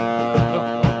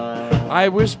 I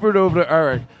whispered over to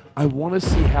Eric, I want to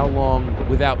see how long,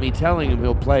 without me telling him,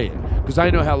 he'll play it. Because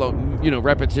I know how long,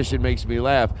 repetition makes me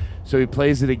laugh. So he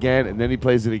plays it again, and then he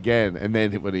plays it again, and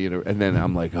then and then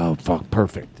I'm like, oh, fuck,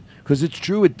 perfect. Because it's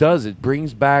true, it does. It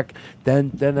brings back I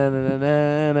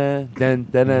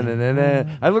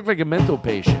look like a mental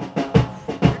patient.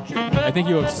 I think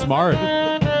you look smart.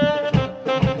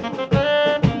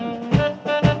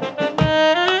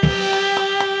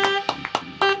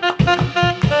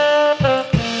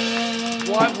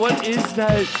 What is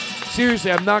that?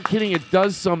 Seriously, I'm not kidding. It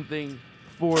does something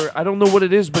for, I don't know what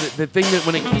it is, but the thing that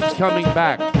when it keeps coming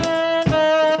back.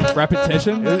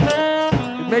 Repetition?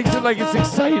 It makes it like it's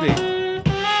exciting.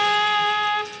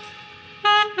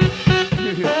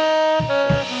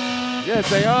 Yeah,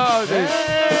 it's like, oh,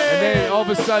 and then all of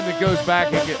a sudden it goes back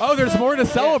again. Oh, there's more to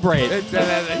celebrate.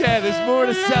 Yeah, there's more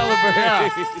to celebrate. Yeah.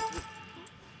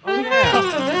 Oh,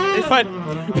 yeah. But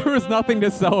there was nothing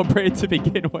to celebrate to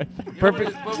begin with.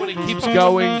 Perfect. But when it keeps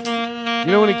going,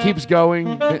 when it keeps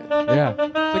going, yeah. It's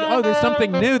like, oh, there's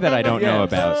something new that I don't know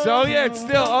about. So, yeah, it's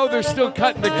still, they're still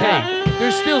cutting the cake.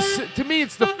 There's still, to me,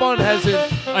 it's the fun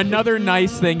hasn't. Another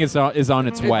nice thing is on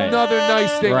its way. Another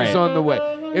nice thing is on the way.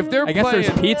 If they're I guess playing,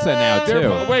 there's pizza now, too.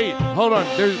 Wait, hold on.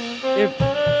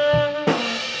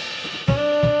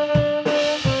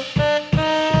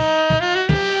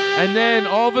 And then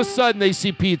all of a sudden they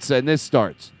see pizza, and this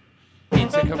starts.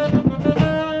 Pizza comes.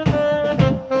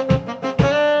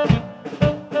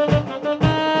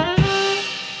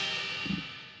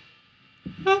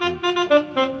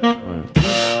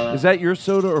 Is that your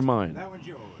soda or mine? That one's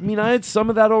yours. I mean, I had some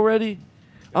of that already.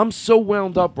 I'm so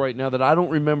wound up right now that I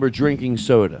don't remember drinking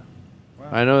soda. Wow.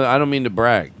 I know. I don't mean to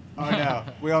brag. Oh no,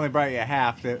 we only brought you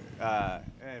half. It's a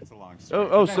long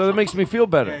story. So that makes me feel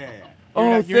better. Yeah.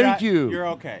 Thank you. You're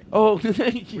okay. Oh,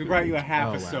 thank you. We brought you a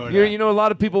half a soda. A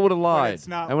lot of people would have lied. It's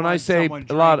not and when I say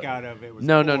a lot, out of it was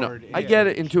no. I get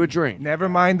it into a drink. Never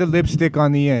mind the lipstick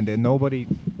on the end, and nobody.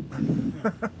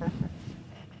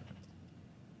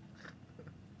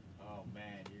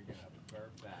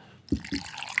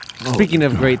 Speaking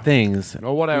of great things,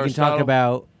 what we can Aristotle? talk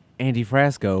about Andy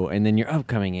Frasco and then your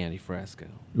upcoming Andy Frasco.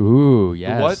 Ooh,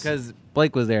 yes. What? Because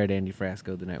Blake was there at Andy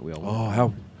Frasco the night we all went. Oh,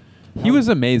 how he was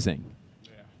amazing.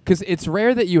 Because it's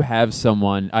rare that you have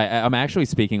someone. I'm actually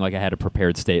speaking like I had a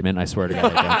prepared statement. I swear to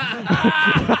God, I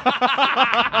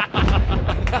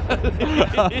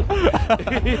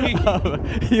don't.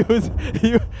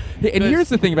 And here's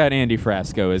the thing about Andy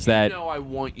Frasco is that I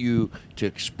want you to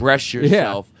express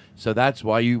yourself. Yeah. So that's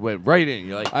why you went right in.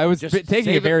 You're like, I was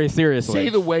taking it very seriously. Say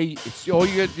the way. All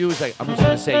you got to do is like, I'm just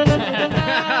going to say.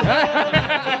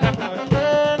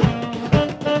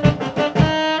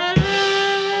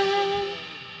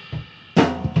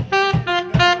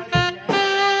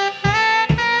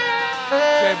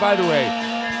 By the way,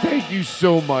 thank you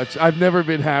so much. I've never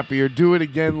been happier. Do it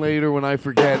again later when I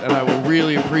forget, and I will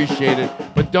really appreciate it.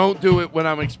 But don't do it when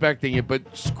I'm expecting it. But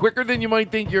quicker than you might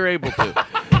think you're able to.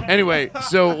 Anyway,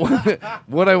 so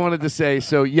what I wanted to say.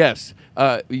 So yes,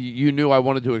 you knew I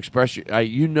wanted to express you.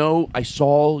 I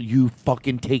saw you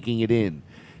fucking taking it in,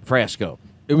 Frasco.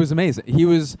 It was amazing. He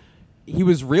was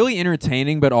really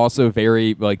entertaining, but also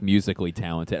very like musically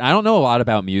talented. I don't know a lot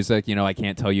about music. I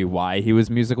can't tell you why he was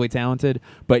musically talented,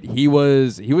 but he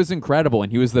was incredible,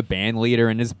 and he was the band leader,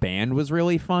 and his band was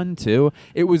really fun too.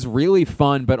 It was really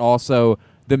fun, but also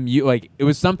it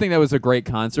was something that was a great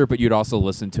concert, but you'd also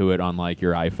listen to it on like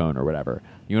your iPhone or whatever.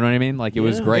 You know what I mean? Like it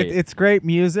was great. It's great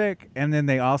music, and then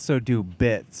they also do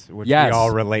bits, which we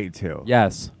all relate to.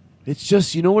 Yes. It's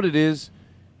just, you know what it is?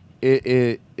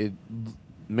 It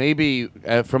maybe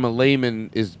from a layman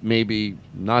is maybe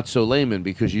not so layman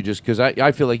because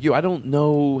I feel like you. I don't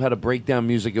know how to break down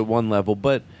music at one level,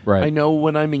 but I know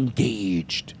when I'm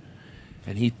engaged.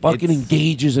 And he fucking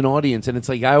engages an audience, and it's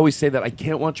like I always say that I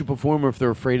can't watch a performer if they're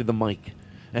afraid of the mic.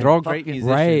 And they're all great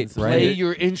musicians. Play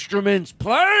your instruments.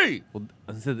 Play! Well,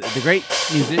 so the great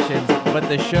musicians, but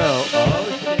the show...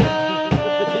 Oh, shit.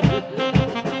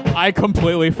 I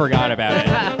completely forgot about it.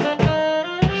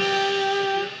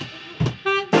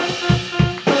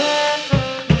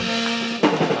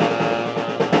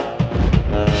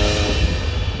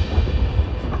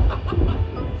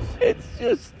 It's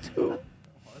just too...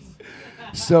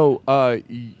 So, I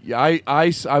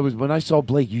was when I saw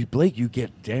Blake, you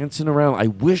get dancing around. I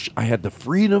wish I had the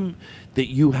freedom that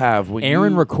you have. When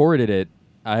Aaron recorded it.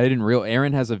 I didn't real.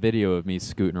 Aaron has a video of me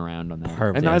scooting around on that.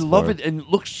 And I love it, and it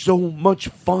looks so much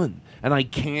fun. And I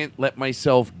can't let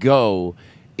myself go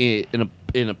in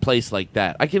a place like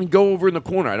that. I can go over in the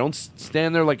corner. I don't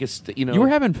stand there like You were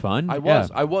having fun. I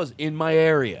was in my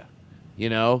area,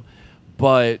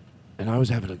 but and I was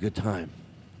having a good time.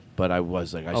 But I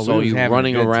was like, I saw you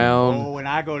running around. Oh, when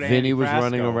I go to Vinny Andy was Frasco.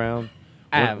 running around.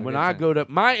 When I go to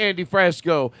my Andy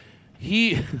Frasco,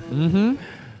 he. Mm-hmm.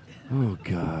 Oh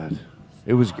God,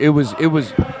 it was. And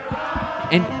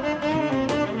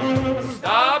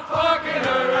stop fucking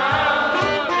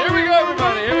around. Here we go,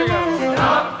 everybody. Here we go.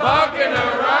 Stop fucking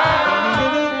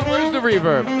around. Where's the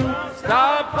reverb?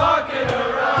 Stop fucking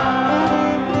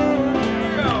around.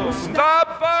 Here we go.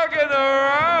 Stop fucking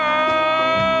around.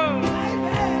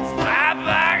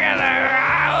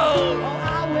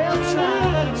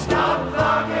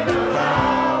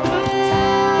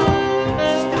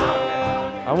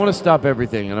 I want to stop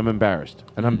everything, and I'm embarrassed,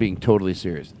 and I'm being totally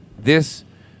serious. This,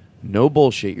 no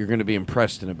bullshit, you're going to be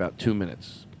impressed in about 2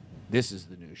 minutes. This is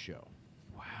the new show.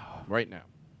 Wow. Right now.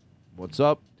 What's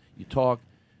up? You talk.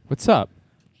 What's up?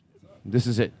 This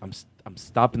is it. I'm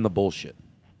stopping the bullshit.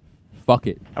 Fuck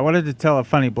it. I wanted to tell a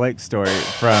funny Blake story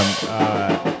from...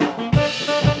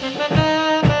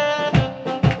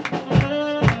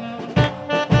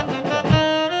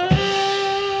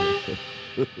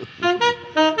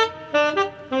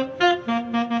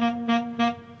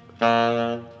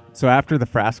 So after the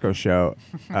Frasco show,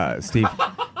 Steve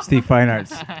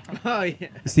Feinartz,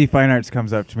 Steve Feinartz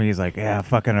comes up to me. He's like, "Yeah,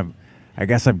 fucking, I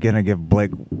guess I'm gonna give Blake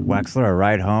Wexler a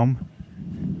ride home."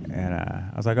 And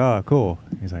I was like, "Oh, cool."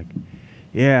 He's like,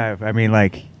 "Yeah, I mean,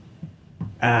 like,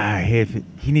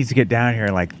 he needs to get down here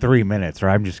in like 3 minutes, or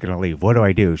I'm just gonna leave. What do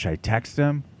I do? Should I text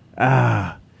him?"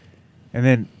 And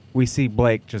then we see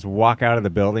Blake just walk out of the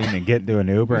building and get into an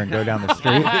Uber and go down the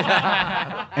street.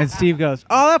 And Steve goes,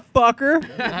 "Oh, that fucker."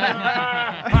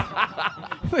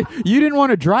 You didn't want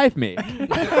to drive me.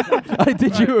 I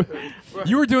did you.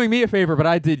 You were doing me a favor, but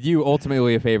I did you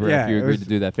ultimately a favor if you agreed to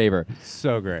do that favor.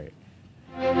 So great.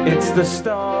 It's the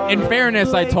star. In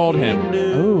fairness, I told him.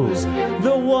 News,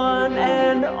 the one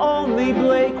and only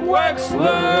Blake Wexler.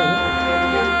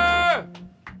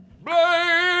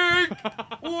 Blake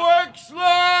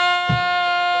Wexler.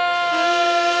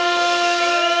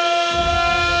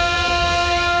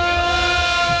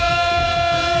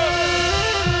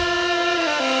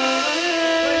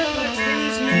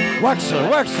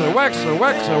 Wexler.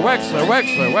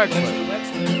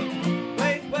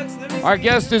 Our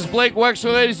guest is Blake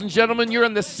Wexler, ladies and gentlemen. You're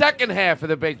in the second half of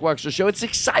the Blake Wexler Show. It's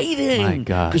exciting. My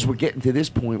God. Because we're getting to this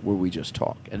point where we just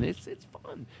talk. And it's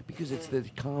fun because it's the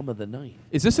calm of the night.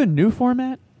 Is this a new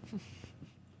format?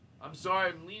 I'm sorry,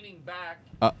 I'm leaning back.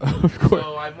 Of course.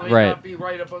 So I might not be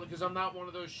right up on because I'm not one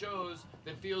of those shows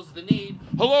that feels the need.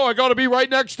 Hello, I got to be right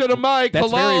next to the mic. That's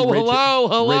hello. very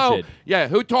rigid. Yeah,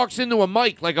 who talks into a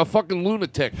mic like a fucking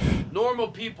lunatic? Normal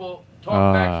people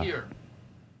talk back here.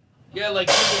 Yeah, like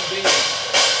human beings.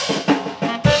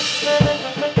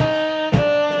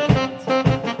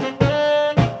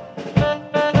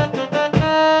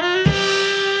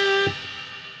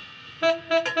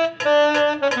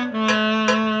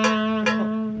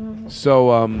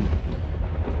 So,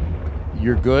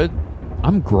 you're good?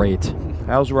 I'm great.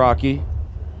 How's Rocky?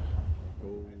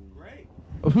 Great.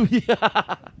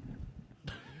 Yeah.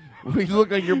 We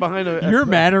look like you're behind a... Your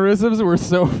mannerisms were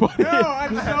so funny. No,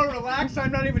 I'm so relaxed.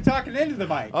 I'm not even talking into the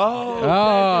mic.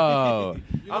 Oh.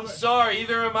 I'm sorry,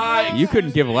 either am I. You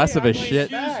couldn't give less of a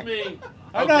shit. Excuse me.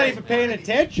 I'm not even paying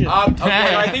attention.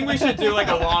 Okay, I think we should do like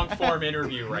a long form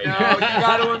interview right No, now. you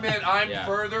got to admit, I'm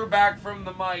further back from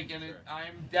the mic, and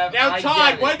I'm definitely. Now,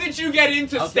 Todd, when did you get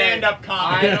into stand-up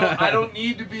comedy? I don't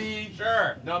need to be.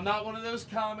 Sure. No, I'm not one of those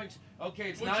comics.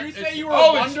 Okay, it's Would not. you it's- say you were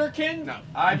oh, a it's- wonderkind? No,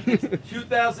 it's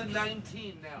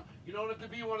 2019 now. You don't have to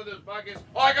be one of those podcasts.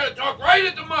 Oh, I got to talk right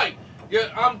at the mic.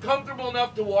 Yeah, I'm comfortable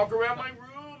enough to walk around my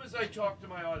room as I talk to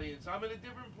my audience. I'm in a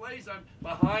different place. I'm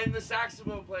behind the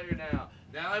saxophone player now.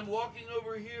 Now I'm walking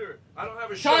over here. I don't have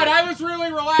a show. Todd, I was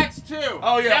really relaxed too.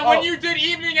 Oh, yeah. Now, when you did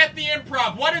Evening at the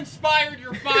Improv, what inspired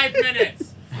your 5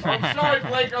 minutes? I'm sorry,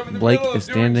 Blake. I'm in the Blake middle of is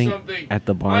doing standing something. at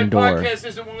the barn My door. podcast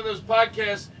isn't one of those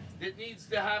podcasts that needs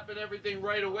to happen everything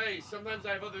right away. Sometimes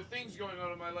I have other things going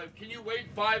on in my life. Can you wait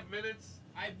 5 minutes?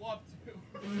 I'd love to.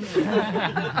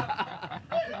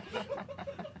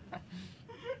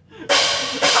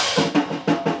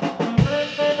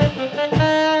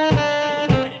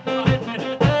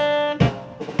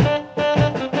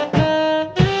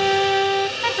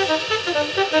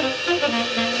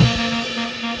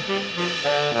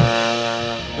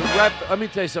 Let me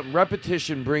tell you something.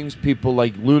 Repetition brings people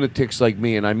like lunatics like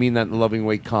me, and I mean that in a loving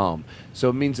way, calm. So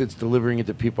it means it's delivering it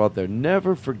to people out there.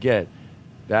 Never forget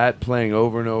that playing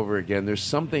over and over again. There's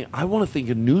something I want to think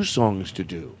of new songs to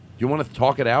do. You want to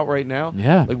talk it out right now?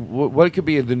 Yeah. Like what it could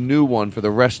be the new one for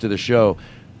the rest of the show.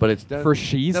 But it's done. For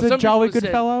She's Now, a some Jolly people Good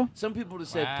said- Fellow? Some people have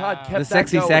said, Todd kept The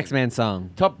Sexy that going. Sax Man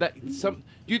song.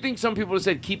 Do you think some people have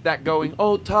said, keep that going?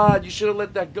 Oh, Todd, you should have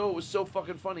let that go. It was so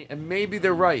fucking funny. And maybe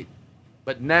they're right.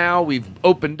 But now we've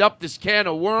opened up this can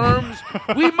of worms.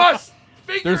 We must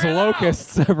figure There's it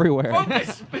locusts everywhere.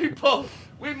 Focus, people.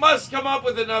 We must come up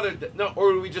with another. No,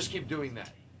 or do we just keep doing that?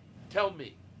 Tell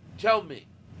me. Tell me.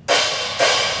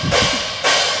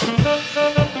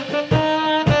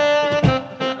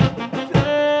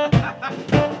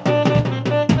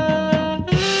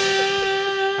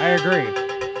 I agree.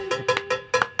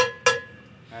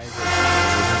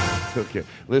 Okay.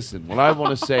 Listen, what I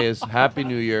want to say is Happy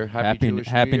New Year. Happy Jewish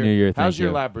Happy New Year. How's Thank your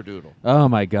you. Labradoodle? Oh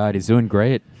my God, he's doing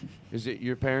great. Is it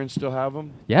your parents still have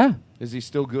him? Yeah. Is he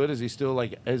still good? Is he still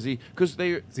like? Is he? Because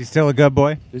they. Is he still a good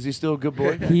boy? Is he still a good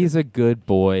boy? He's a good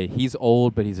boy. He's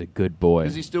old, but he's a good boy.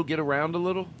 Does he still get around a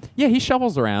little? Yeah, he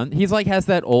shuffles around. He's like has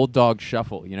that old dog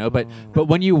shuffle, you know. But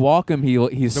when you walk him,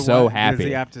 he's so happy. Does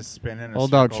he have to spin in a Old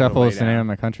Dog circle to Shuffle lay is the name down? of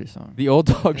my country song. The Old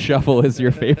Dog Shuffle is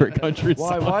your favorite country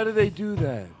Why? song. Why do they do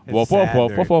that? It's Woof, sad. woof,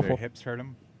 Their- woof, woof, their woof. hips hurt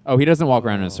him. Oh, he doesn't walk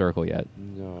around in a circle yet.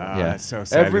 No. Yeah. Yeah. That's so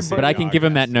sad. to see But I the can dog give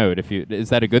him that nasty. note. Is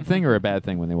that a good thing or a bad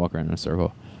thing when they walk around in a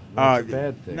circle? That's a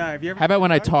bad thing. No, have you ever How about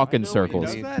when I seen a dog? talk in know what he circles?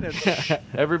 does. Does that? It's-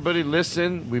 Everybody,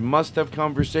 listen. We must have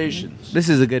conversations. This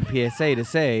is a good PSA to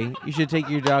say. You should take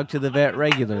your dog to the vet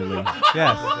regularly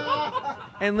yes.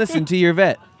 and listen to your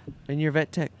vet and your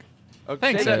vet tech.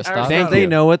 Thanks, Say that, Aristotle. Thank They you.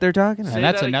 know what they're talking about. And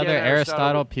that's that another again,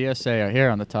 Aristotle PSA here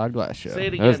on the Todd Glass Show. Say it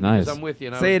That again. was nice. Because I'm with you.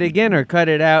 And Say it again or cut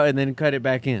it out and then cut it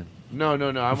back in. No.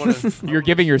 I want to. You're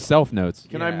giving yourself notes.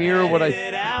 Can I mirror what I?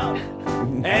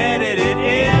 Edit it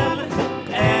in,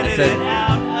 edit said- it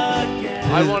out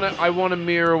again. I want to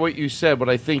mirror what you said. What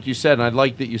I think you said, and I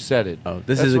like that you said it. Oh,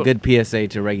 this That's is a what- good PSA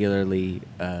to regularly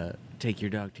take your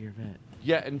dog to your vet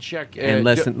Yeah, and check and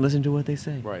listen to what they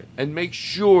say. Right, and make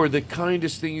sure the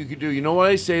kindest thing you could do. You know why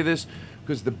I say this?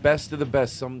 Because the best of the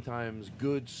best, sometimes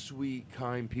good, sweet,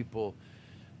 kind people,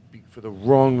 for the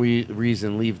wrong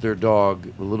reason, leave their dog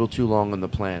a little too long on the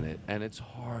planet, and it's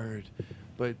hard.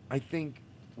 But I think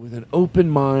with an open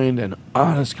mind and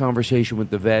honest conversation with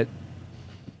the vet,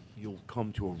 you'll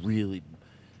come to a really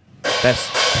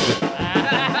best.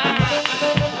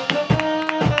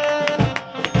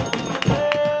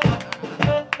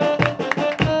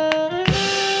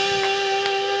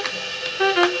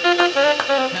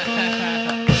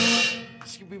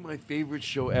 This could be my favorite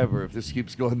show ever if this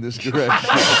keeps going this direction.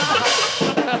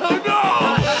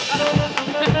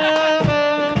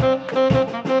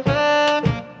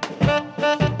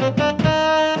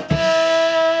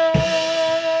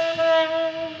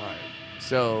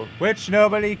 So, Which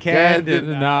nobody can Yeah,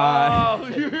 Nah. oh,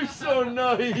 you're so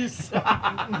nice.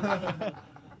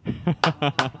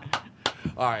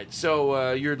 All right,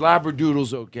 so your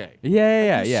Labradoodle's okay.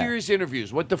 Yeah. Do serious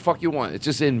interviews. What the fuck you want? It's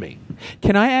just in me.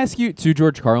 Can I ask you, to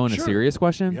George Carlin, Sure. a serious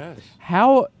question? Yes.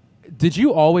 How did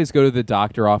you always go to the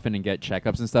doctor often and get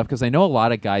checkups and stuff? Because I know a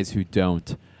lot of guys who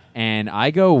don't. And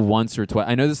I go once or twice.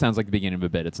 I know this sounds like the beginning of a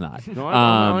bit. It's not. No,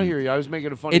 I hear you. I was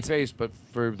making a funny face, but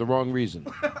for the wrong reason.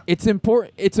 It's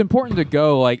important to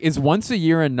go. Like, is once a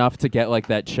year enough to get like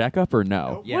that checkup or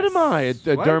no? What am I, a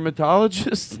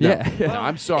dermatologist? No. Yeah. No,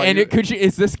 I'm sorry. And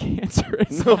is this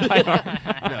cancerous? No,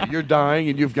 you're dying,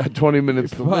 and you've got 20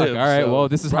 minutes to live. All right. so Well,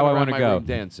 this is run how I around want to my go. room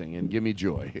dancing and give me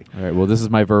joy. All right. Well, this is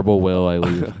my verbal will. I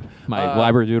leave my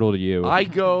labradoodle to you. I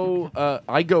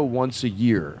go once a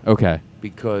year. Okay.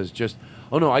 Because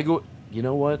I go. You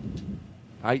know what?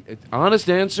 Honest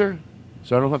answer,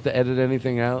 so I don't have to edit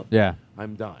anything out. Yeah.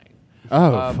 I'm dying.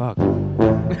 Oh fuck.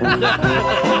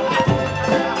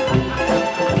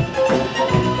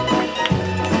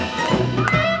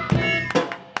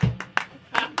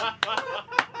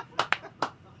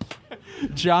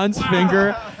 John's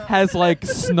finger has like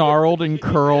snarled and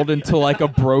curled into like a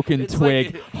broken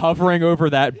twig, hovering over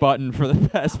that button for the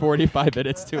past 45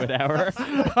 minutes to an hour.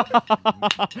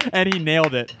 And he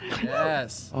nailed it.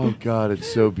 Yes. Oh God,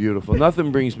 it's so beautiful.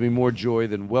 Nothing brings me more joy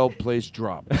than well-placed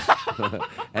drops.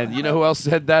 And you know who else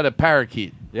said that? A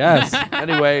parakeet. Yes.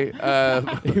 Anyway,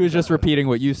 he was just repeating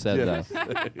what you said, yes.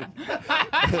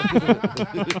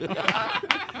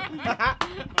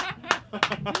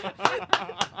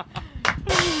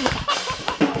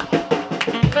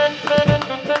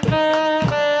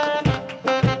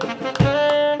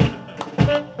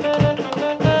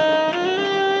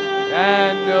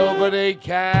 And nobody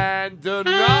can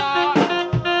deny.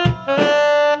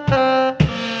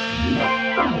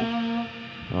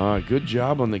 Good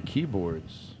job on the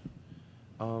keyboards.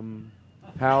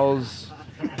 How's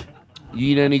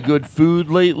you eat any good food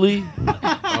lately? Oh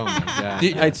my God.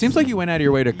 It seems like you went out of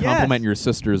your way to compliment your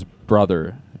sister's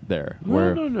brother there.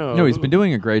 No. He's been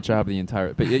doing a great job the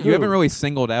entire. But you haven't really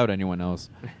singled out anyone else.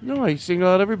 No, I single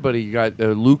out everybody. You got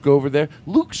Luke over there.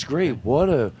 Luke's great.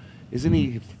 Isn't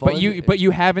he fun? But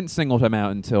you haven't singled him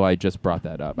out until I just brought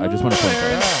that up. I just want to point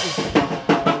that out.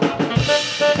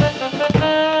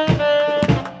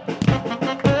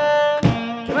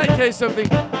 Can I tell you something?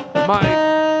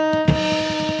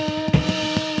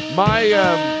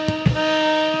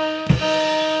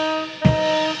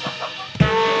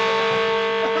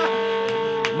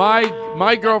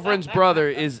 My girlfriend's brother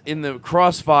is in the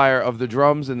crossfire of the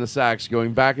drums and the sax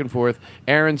going back and forth.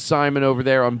 Aaron Simon over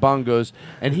there on bongos,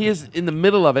 and he is in the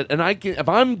middle of it. And if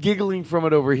I'm giggling from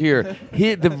it over here,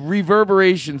 the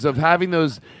reverberations of having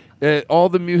those all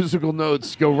the musical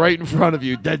notes go right in front of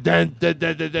you. Da, da, da,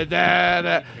 da, da, da, da,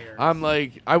 da. I'm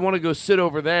like, I want to go sit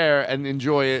over there and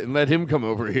enjoy it and let him come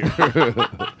over here.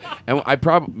 And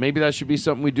maybe that should be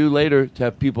something we do later to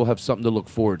have people have something to look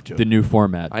forward to. The new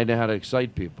format. I know how to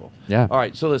excite people. Yeah. All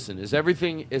right, so listen, does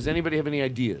anybody have any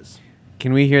ideas?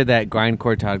 Can we hear that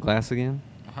grindcore Todd Glass again?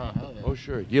 Oh,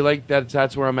 sure. Do you like that?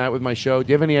 That's where I'm at with my show. Do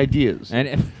you have any ideas? And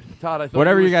if, Todd, I thought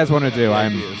whatever you guys want to do,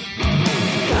 I'm...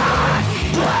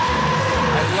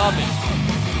 I love it.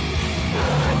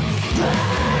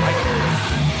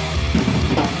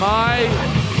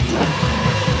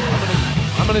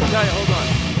 I'm going to tell you, hold on.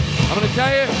 I'm going to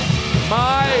tell you,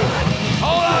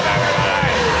 hold on,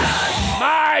 everybody.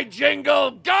 My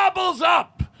jingle gobbles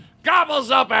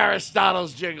up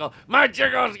Aristotle's jingle. My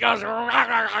jingle goes,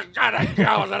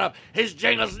 gobbles it up. His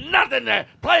jingle's nothing there.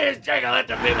 Play his jingle, let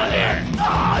the people hear.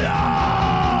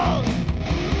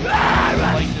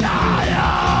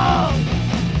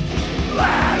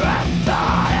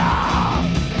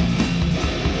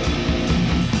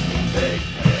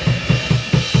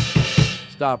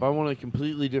 Stop! I want a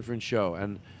completely different show.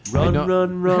 And run.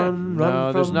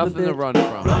 No, there's nothing to run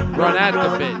from. Run at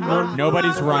the bit.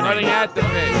 Nobody's running. Running at the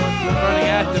bit. Running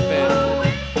at the bit.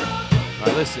 All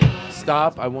right, listen.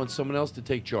 Stop! I want someone else to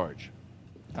take charge.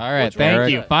 All right, thank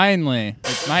you. Finally,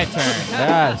 it's my turn.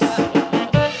 Yes.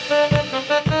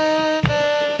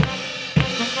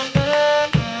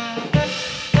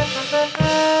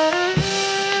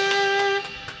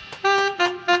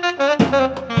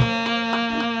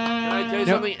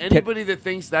 Something. Anybody that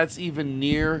thinks that's even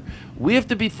near, we have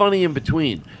to be funny in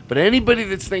between. But anybody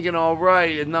that's thinking, all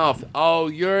right, enough. Oh,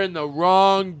 you're in the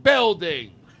wrong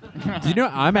building. Do you know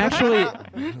I'm actually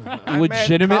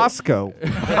legitimate Costco.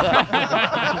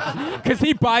 Because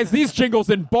he buys these jingles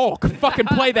in bulk. Fucking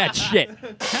play that shit.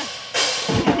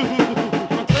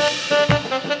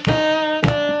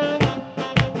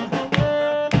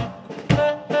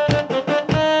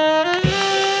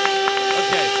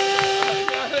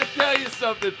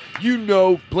 You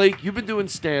know, Blake, you've been doing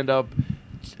stand-up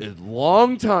a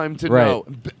long time to know.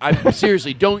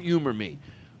 Seriously, don't humor me.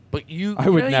 But I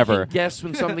would never you can guess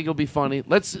when something will be funny.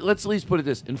 Let's at least put it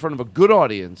this in front of a good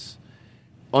audience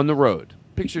on the road.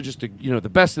 picture just the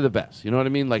best of the best. You know what I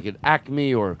mean? Like at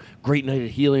Acme or Great Night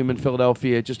at Helium in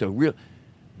Philadelphia. Just a real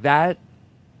that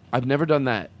I've never done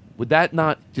that. Would that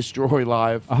not destroy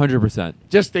live? 100%.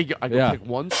 Just think I can pick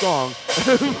one song.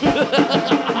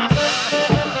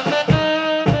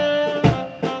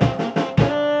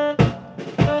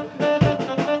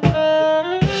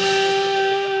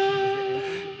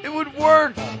 It would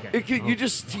work. It could,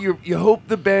 you hope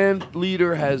the band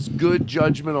leader has good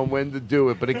judgment on when to do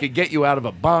it, but it could get you out of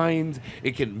a bind.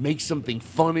 It can make something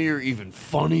funnier even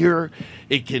funnier.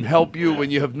 It can help you when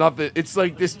you have nothing. It's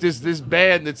like this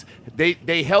band that's they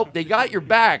got your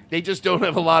back. They just don't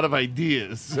have a lot of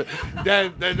ideas.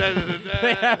 They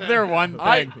have their one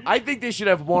thing. I think they should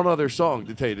have one other song,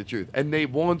 to tell you the truth, and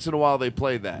once in a while they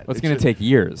play that. It's going to take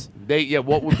years.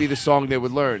 What would be the song they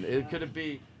would learn? Could it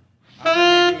be? No,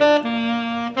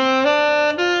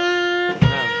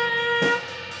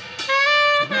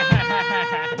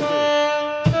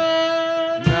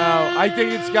 I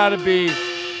think it's got to be.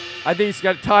 I think it's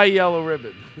got to tie yellow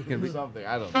ribbon. It's gonna be something.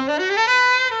 I don't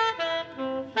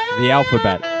know. The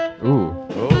alphabet. Ooh.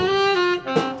 Oh.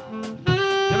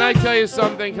 Can I tell you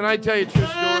something? Can I tell you a true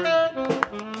story?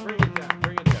 Bring it down.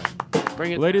 Bring it down.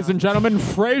 Bring it. Ladies and gentlemen,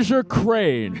 Fraser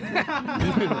Crane.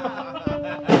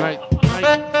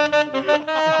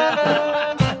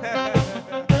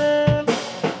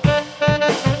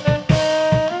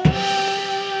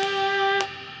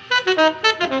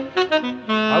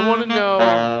 I want to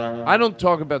know. I don't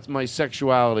talk about my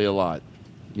sexuality a lot,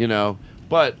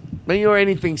 but or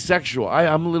anything sexual.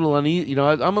 I'm a little uneasy.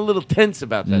 I'm a little tense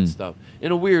about that stuff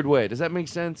in a weird way. Does that make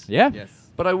sense? Yeah. Yes.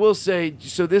 But I will say,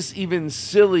 so this, even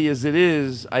silly as it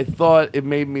is, I thought it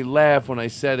made me laugh when I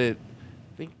said it.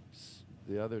 I think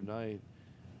the other night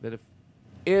that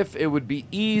if it would be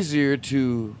easier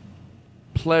to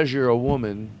pleasure a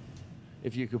woman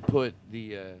if you could put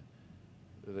the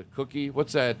cookie.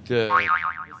 What's that?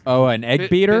 An egg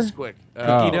beater? Bisquick.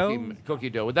 Cookie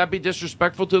dough. Would that be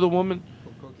disrespectful to the woman?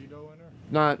 Put cookie dough in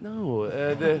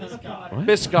her? The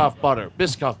Biscoff butter.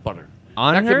 Biscoff butter.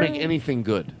 On that her? could make anything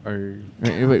good. Or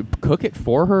cook it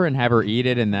for her and have her eat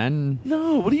it, and then.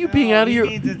 No, what are you being out of your?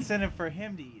 He needs incentive for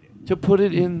him to eat it. To put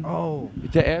it in. Oh.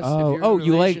 To ask if you're in a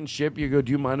relationship, you go,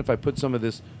 do you mind if I put some of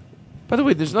this? By the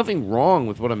way, there's nothing wrong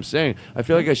with what I'm saying. I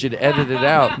feel like I should edit it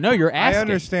out. No, you're asking. I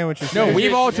understand what you're saying. No,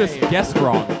 we've all just guessed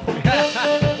wrong.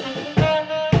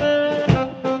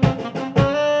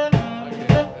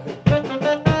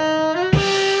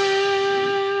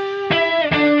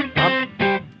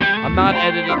 I'm not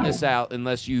editing this out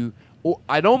unless you.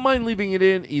 I don't mind leaving it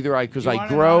in either. Because I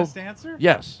grow. Honest answer?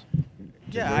 Yes.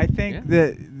 Yeah, I think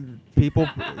that people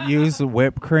use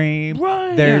whipped cream.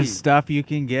 Right. There's stuff you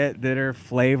can get that are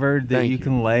flavored that you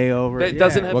can lay over. That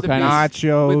doesn't have What to kind be of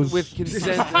nachos with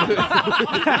consent.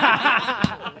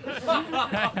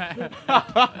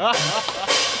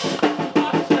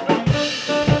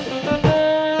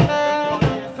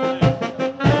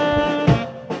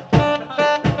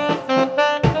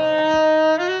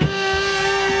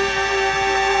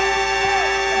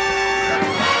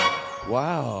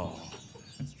 Wow.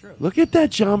 That's true. Look at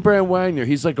that John Brand Wagner.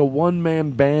 He's like a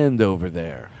one-man band over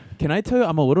there. Can I tell you,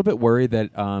 I'm a little bit worried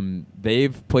that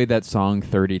they've played that song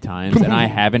 30 times, and I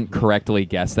haven't correctly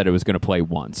guessed that it was going to play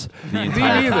once. The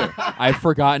entire time. I've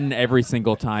forgotten every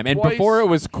single time. And Twice. before it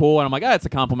was cool, and I'm like, it's a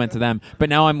compliment to them. But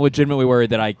now I'm legitimately worried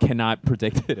that I cannot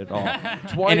predict it at all.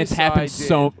 Twice and it's happened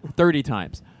 30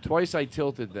 times. Twice I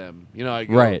tilted them. I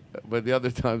go, Right. But the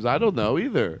other times, I don't know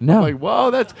either. No. I'm like,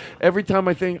 well, that's every time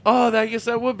I think, I guess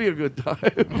that would be a good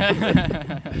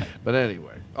time. But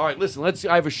anyway. All right, listen,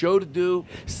 I have a show to do.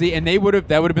 See, and that would have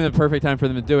been the perfect time for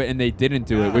them to do it, and they didn't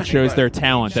do it, which shows their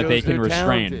talent that they can they're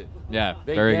restrain. talented. Yeah,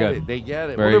 They very get good. it. They get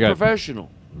it. Very Well, they're good. professional.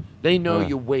 They know Yeah.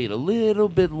 you wait a little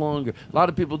bit longer. A lot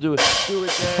of people do it there.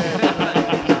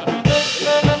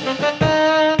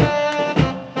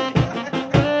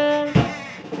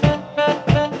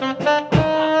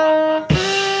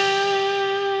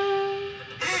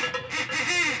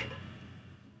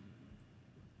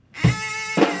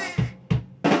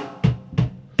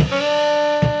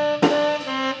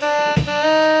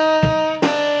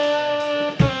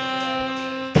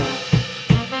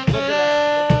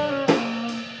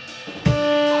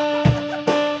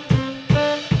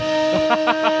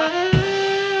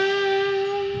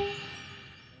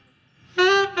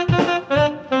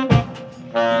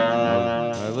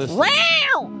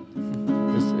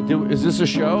 Is this a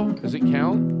show? Does it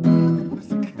count?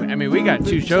 I mean, we got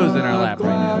 2 shows in our lap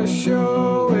right now.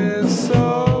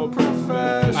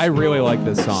 I really like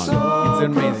this song.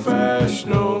 It's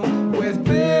amazing. With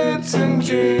bits and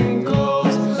jingles,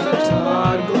 the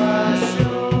Todd Glass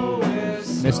Show is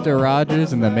Mr.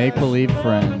 Rogers and the Make Believe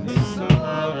Friends.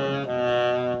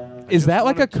 Is that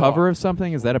like a cover of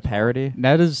something? Is that a parody?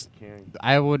 That is,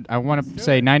 I want to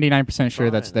say 99% sure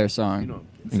that's their song.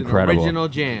 It's Incredible. An original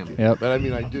jam. Yep. But I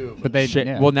mean, I do. But they, Shit.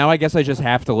 yeah. Well, now I guess I just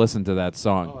have to listen to that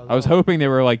song. I was hoping they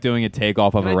were like doing a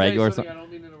takeoff of a regular song. I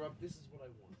don't mean to interrupt. This is what I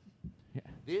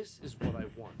want. This is what I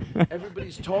want.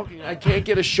 Everybody's talking. I can't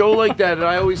get a show like that, and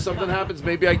I always something happens.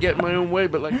 Maybe I get in my own way,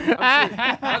 but like, I'm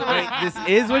saying, by the way, This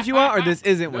is what you want, or this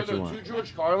isn't what you to want?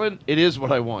 George Carlin, it is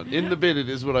what I want. In the bit, it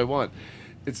is what I want.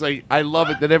 It's like, I love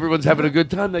it that everyone's having a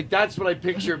good time. Like, that's what I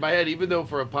picture in my head, even though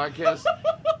for a podcast,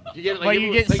 you get, like, Well,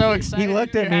 you get like, so excited. He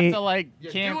looked at you me- have to, like,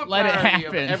 do can't a let it parody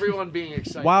of happen. everyone being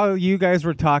excited. While you guys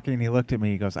were talking, he looked at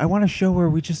me. He goes, "I want a show where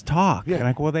we just talk." Yeah. And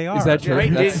I go, "Well, they are." Is that true?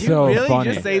 Wait, That's did so you really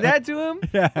funny. just say that to him?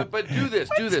 Yeah. But do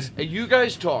this. And you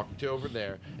guys talk to over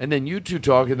there, and then you two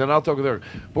talk, and then I'll talk there.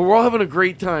 But we're all having a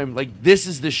great time. Like, this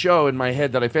is the show in my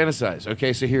head that I fantasize.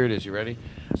 Okay, so here it is. You ready?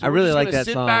 So I we're really just like gonna that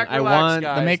sit song. Back, I relax, want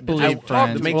guys. The Make Believe I talk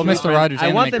Friends. to Make Well, Believe Mr. Friends. Rogers I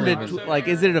and want the them Make to Believe like.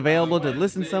 Is it available to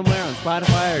listen somewhere on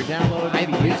Spotify or download? I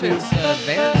Maybe believe YouTube. it's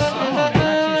their song. I'm not too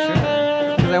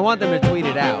sure. Because I want them to tweet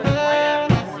it out.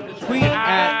 Tweet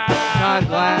at Todd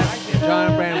Glass,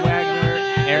 John Brand Wagner,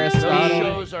 Those Aristotle.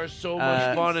 shows are so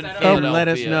much fun in and Philadelphia. let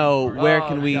us know where Oh,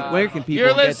 can we, God. where can people You're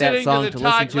get that listening song to to the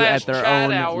listen Todd to at Glass their Chat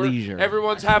own Hour. leisure.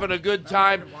 Everyone's having a good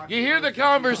time. You hear the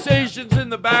conversations in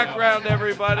the background,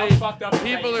 everybody.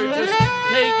 People are just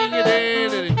taking it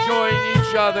in and enjoying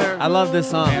each other. I love this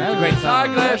song. Yeah, It's a great Todd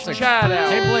song. Glass Chat Hour.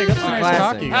 Hey, Blake, that's It's a nice classic.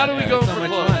 talking. How do we go so for much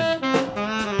close?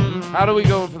 fun. How do we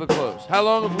go for the close? How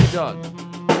long have we done?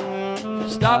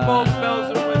 Stop all the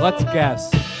bells and whistles. Let's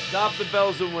guess. Stop the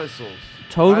bells and whistles.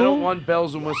 Total? I don't want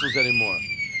bells and whistles anymore.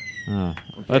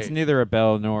 That's neither a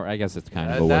bell nor, I guess it's kind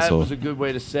of a That whistle. was a good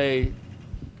way to say,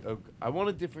 I want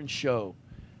a different show,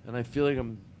 and I feel like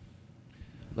I'm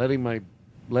letting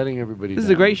everybody. This is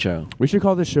a great show. We should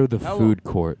call this show the How Food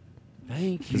Court.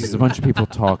 Thank you. This is a bunch of people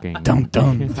talking. Dum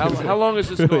dum. How long is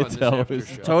this Really going? This tell after us.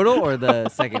 show? Total or the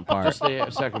second part? Just the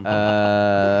second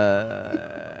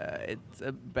part. It's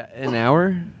about an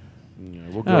hour. Yeah,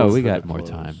 we'll Oh, go we for got the more close.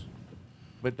 time.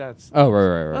 But that's. Oh,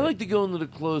 right. I like to go into the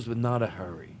close, but not a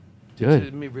hurry. Good.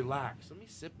 Let me relax. Let me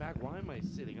sit back. Why am I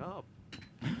sitting up?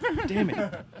 Damn it.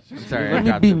 I'm sorry. I Let me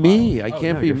dropped be the ball. me. I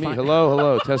can't no, be you're me. fine.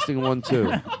 Hello. Testing 1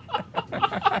 2.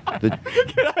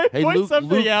 Hey,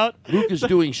 Luke is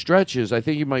doing stretches. I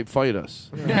think he might fight us.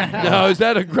 No, is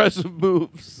that aggressive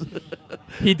moves?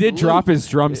 He did drop his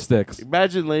drumsticks.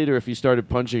 Imagine later if he started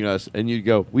punching us and you'd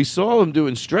go, we saw him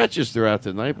doing stretches throughout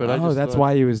the night, but I Oh, just that's thought,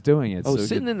 why he was doing it. I was so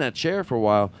sitting good. in that chair for a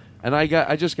while, and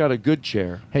I just got a good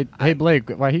chair. Hey, Blake.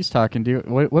 While he's talking,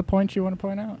 what point you want to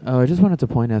point out? Oh, I just wanted to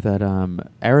point out that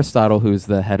Aristotle, who's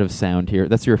the head of sound here,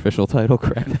 that's your official title,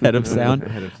 correct? Head of sound.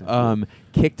 Head of sound.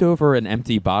 Kicked over an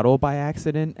empty bottle by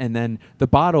accident, and then the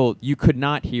bottle you could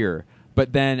not hear.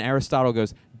 But then Aristotle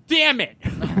goes, "Damn it!"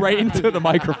 right into the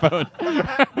microphone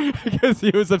because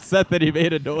he was upset that he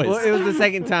made a noise. Well, it was the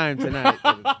second time tonight.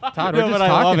 Todd, No, we're just but I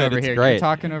love talking it. over It's here. great. You're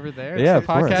talking over there. Yeah, It's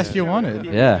the of course. podcast you wanted.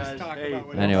 Yeah.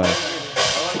 Anyway.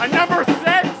 A number 6.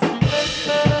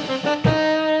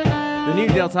 The new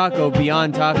Del Taco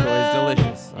Beyond Taco is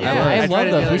delicious. Yeah, I tried love it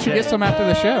the those. other We should day. get some after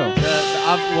the show.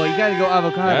 Well, you got to go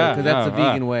avocado because that's the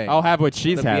vegan way. I'll have what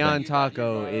she's the having. Beyond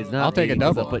Taco is not. I'll take a vegan,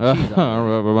 double. so put cheese on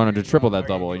it. We wanted to triple that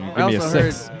double. You I give me a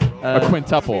also 6. heard, a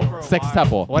quintuple.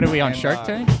 Sextuple. What are we on Shark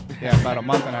Tank? Yeah, about a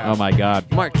month and a half. Oh my God!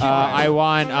 Mark, I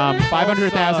want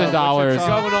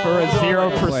 $500,000 for a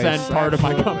 0% part of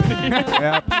my company.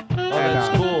 Yep.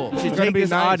 That's cool. should gonna take be this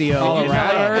nice. audio Colorado.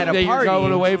 at a That you're party.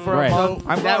 going away for Right. a month.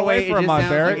 I'm that going way away for a it just month,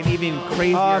 sounds Eric. like an even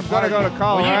crazier. I'm gonna go to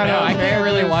party. Colorado. I can't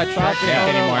really watch Shark Fucking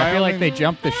Tank anymore. I feel like Wyoming. they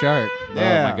jumped the shark.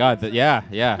 Yeah. Oh my God! Yeah.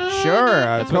 Sure.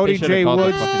 That's what they should've called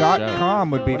the fucking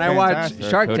CodyJWoods.com would be When I watch fantastic.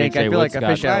 Shark Cody Tank, J. I feel like a Woods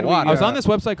fish out of got- water. I was on this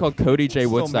website called Still made it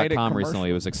CodyJWoods.com commercial. recently.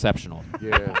 It was exceptional.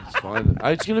 Yeah, it's fun.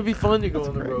 It's going to be fun to go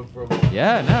on the road for a month.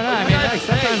 Yeah, no. I mean, like,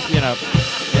 sometimes,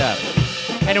 yeah.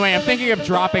 Anyway, I'm thinking of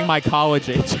dropping my college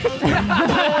age.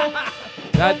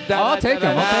 I'll take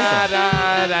them.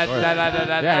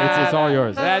 Yeah, it's all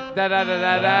yours.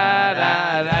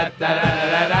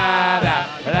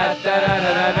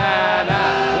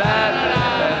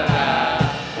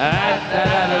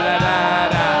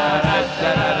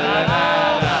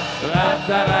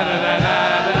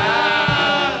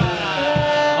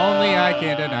 Only I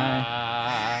can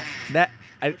deny. That.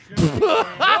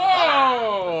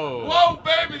 Whoa,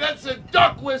 baby, that's a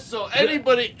duck whistle.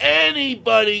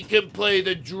 Anybody can play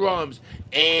the drums.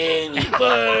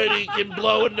 Anybody can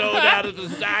blow a note out of the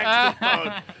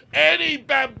saxophone. Any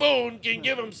baboon can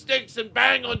give him sticks and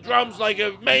bang on drums like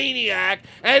a maniac.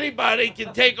 Anybody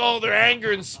can take all their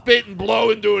anger and spit and blow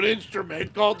into an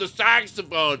instrument called the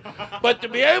saxophone. But to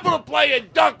be able to play a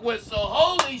duck whistle,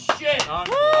 holy shit!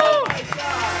 Oh my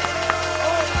God!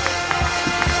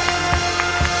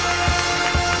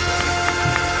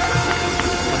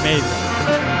 Amazing.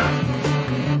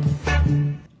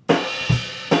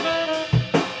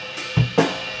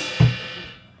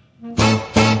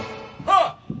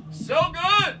 So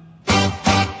good!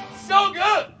 So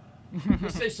good!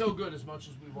 Let's say so good as much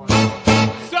as we want.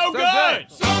 So good!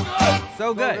 So good!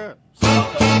 So good. So good!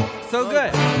 So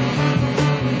good.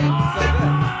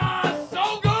 So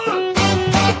good!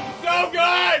 So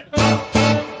good!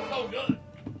 So good!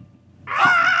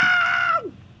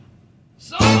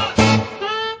 So good!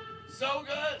 So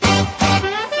good!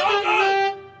 So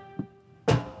good!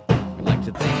 We'd like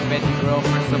to thank Betty Grill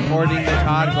for supporting the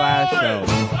Todd Glass Show.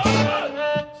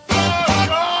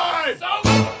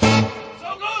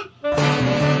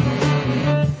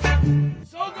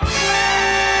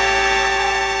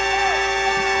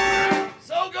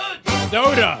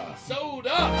 Soda.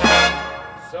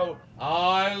 So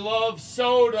I love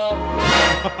soda.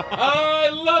 I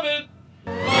love it.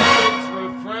 It's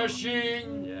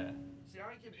refreshing. Yeah. See,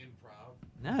 I can improv.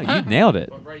 No, you nailed it.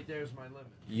 But right there's my limit.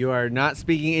 You are not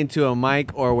speaking into a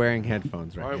mic or wearing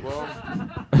headphones right All right, well.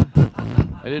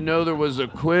 I didn't know there was a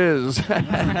quiz.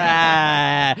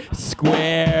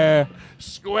 Square.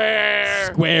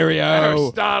 Squareo.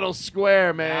 Aristotle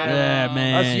Square, man. Yeah,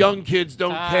 man. Us young kids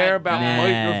don't care about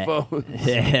microphones.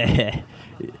 Hi,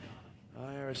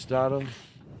 Aristotle.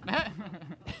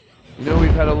 You know, we've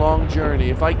had a long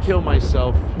journey. If I kill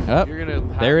myself, you're going to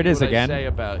there it is what again. I say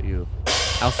about you.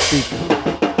 I'll speak.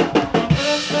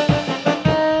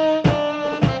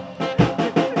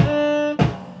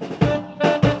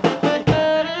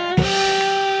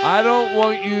 I don't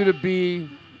want you to be...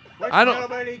 I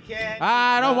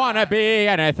don't want to be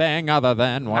anything other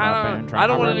than what I've been trying I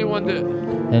don't to want be.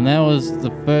 anyone to... And that was the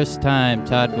first time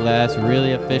Todd Glass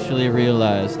really officially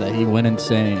realized that he went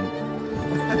insane.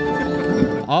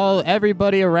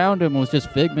 Everybody around him was just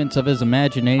figments of his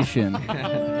imagination.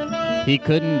 He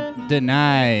couldn't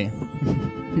deny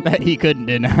that he couldn't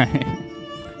deny.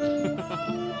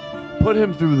 Put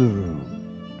him through the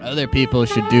room. Other people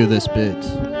should do this bit.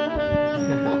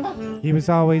 He was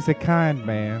always a kind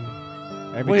man.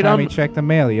 Every time he checked the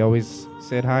mail, he always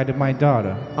said hi to my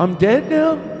daughter. I'm dead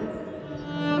now?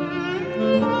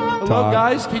 Hello, Todd.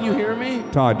 guys, can you hear me?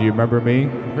 Todd, do you remember me?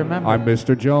 Remember. I'm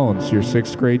Mr. Jones, your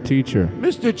 6th grade teacher.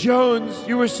 Mr. Jones,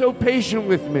 you were so patient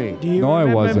with me. No, I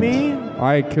wasn't.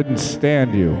 I couldn't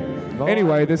stand you.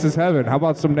 Anyway, this is heaven. How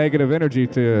about some negative energy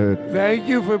to... Thank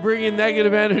you for bringing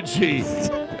negative energy.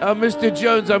 Mr.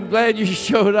 Jones, I'm glad you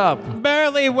showed up.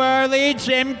 Burly Whirly,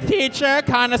 gym teacher,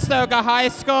 Conestoga High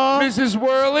School. Mrs.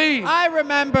 Whirly. I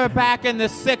remember back in the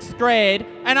 6th grade,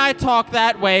 and I talk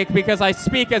that way because I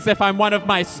speak as if I'm one of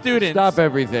my students. Stop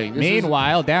everything.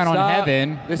 Meanwhile, down on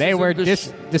heaven, they were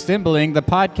disassembling the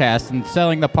podcast and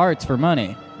selling the parts for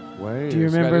money. Wait, Do you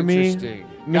remember me?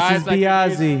 Mrs.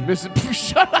 Biazzi.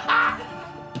 Shut up!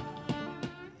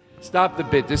 Stop the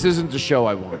bit. This isn't the show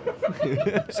I want.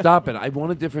 Stop it. I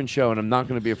want a different show, and I'm not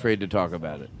going to be afraid to talk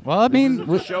about it. Well, I mean,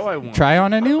 the show I want. Try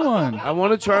on a new one. I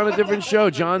want to try on a different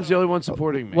show. John's the only one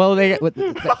supporting me. Well, the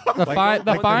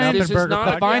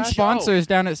fine sponsors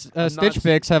down at Stitch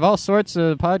Fix have all sorts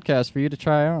of podcasts for you to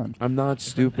try on. I'm not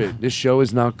stupid. This show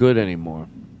is not good anymore.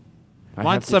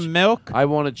 Want some milk? I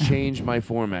want to change my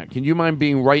format. Can you mind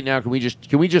being right now? Can we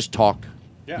just talk?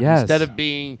 Yeah. Yes. Instead of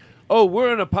being, oh,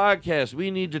 we're in a podcast, we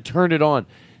need to turn it on.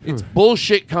 It's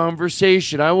bullshit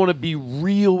conversation. I want to be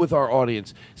real with our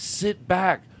audience. Sit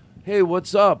back. Hey,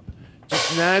 what's up?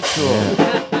 Just natural. You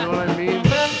know what I mean?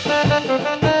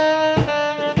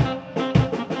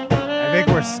 I think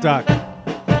we're stuck.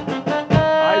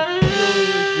 I feel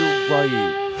you're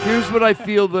right. Here's what I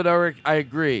feel that I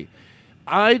agree.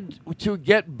 To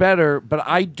get better, but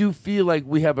I do feel like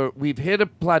we've hit a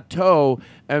plateau,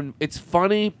 and it's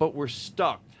funny, but we're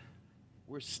stuck.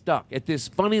 We're stuck at this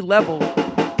funny level. We're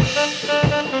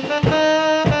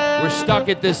stuck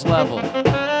at this level.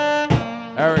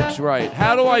 Eric's right.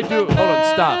 How do I do? Hold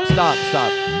on,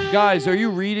 stop. Guys, are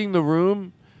you reading the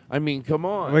room? I mean, come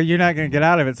on. Well, you're not going to get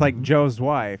out of it. It's like Joe's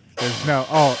wife. There's no...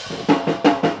 Oh.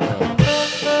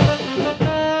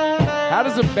 How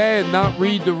does a band not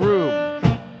read the room?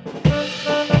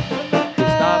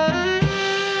 Stop.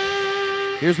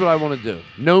 Here's what I want to do.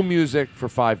 No music for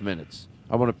 5 minutes.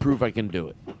 I want to prove I can do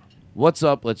it. What's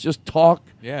up? Let's just talk.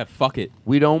 Yeah, fuck it.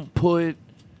 We don't put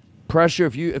pressure.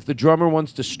 If the drummer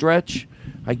wants to stretch,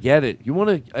 I get it. You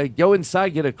want to go inside,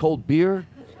 get a cold beer,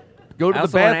 go to I the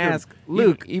also wanna bathroom. ask,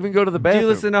 Luke, even go to the Do bathroom. you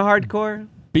listen to hardcore?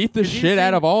 Beat the shit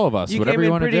out of all of us. You Whatever came you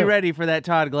in want to pretty do. ready for that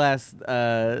Todd Glass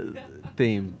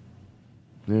theme.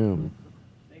 Yeah.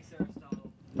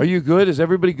 Are you good? Is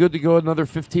everybody good to go another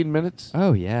 15 minutes?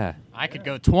 Oh yeah. I could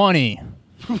go 20.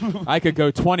 I could go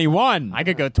 21. I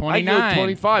could go I 29. can go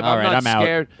 25. All I'm right, not I'm out.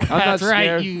 scared. I'm That's not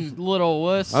scared. right, you little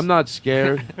wuss. I'm not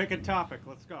scared. Pick a topic.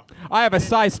 Let's go. I have a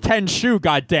size 10 shoe.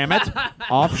 God damn it!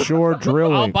 Offshore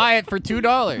drilling. I'll buy it for $2.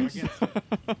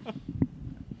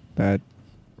 That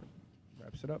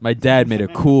wraps it up. My dad made a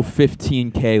cool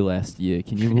 15K last year.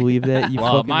 Can you believe that? You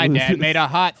Well, fucking my dad losers? made a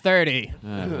hot 30.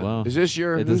 Well, Is this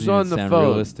your? it Who's doesn't on even the sound phone?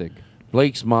 realistic.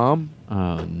 Blake's mom.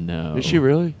 Oh no. Is she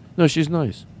really? No, she's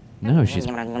nice. No, she's.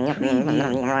 Yeah,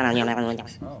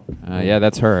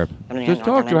 that's her. Just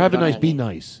talk to her. Have a nice. Be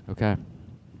nice. Okay.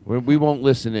 We won't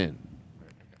listen in.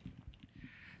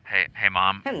 Hey,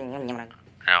 Mom. No,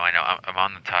 I know. I'm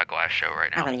on the Todd Glass show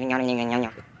right now. Can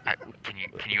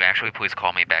you actually please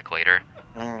call me back later?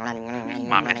 Mom,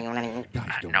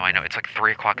 no, I know. It's like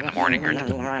 3 o'clock in the morning.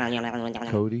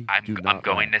 Cody, I'm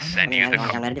going to send you the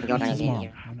card.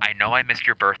 I know I missed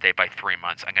your birthday by 3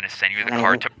 months. I'm going to send you the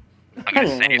card I'm going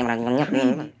to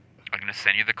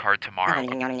send you the card tomorrow.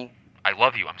 I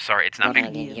love you. I'm sorry. It's not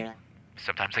big.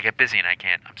 Sometimes I get busy and I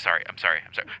can't. I'm sorry.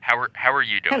 How are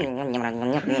you doing?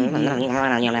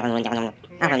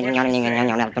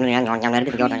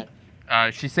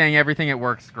 She's saying everything at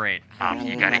work's great.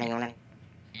 You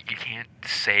can't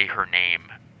say her name.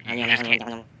 You just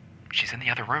can't. She's in the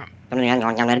other room. Okay, all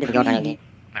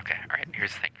right.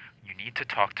 Here's the thing. You need to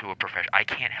talk to a professional. I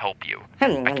can't help you.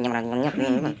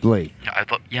 Blake.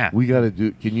 Yeah. We gotta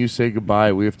do. Can you say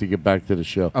goodbye? We have to get back to the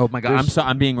show. Oh my God!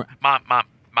 I'm being.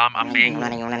 Mom, I'm being.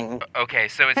 Okay,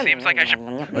 so it seems like I should.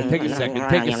 Take a second.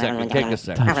 Take a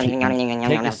second.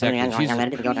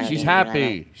 She's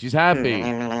happy. She's happy.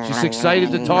 She's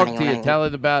excited to talk to you. Tell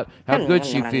her about how good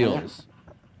she feels.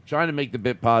 Trying to make the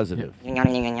bit positive.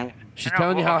 She's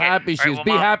telling you how happy she is.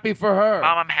 Be happy for her.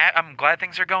 Mom, I'm glad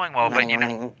things are going well, but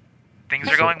things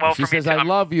are going well for me. She says, "I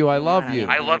love you. I love you."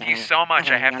 I love you so much.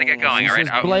 I have to get going. She All right,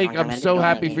 says, Blake, I'm so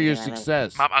happy for your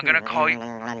success. Mom, I'm gonna call you.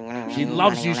 She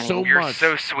loves you so You're much.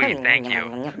 so sweet. Thank you,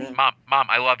 Mom.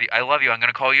 I love you. I love you. I'm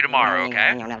gonna call you tomorrow.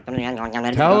 Okay?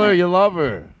 Tell her you love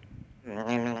her.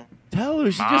 Tell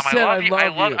her. She Mom, just said, "I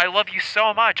love you." I love you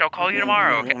so much. I'll call you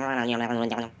tomorrow. Okay?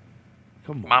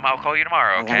 Come on. Mom, I'll call you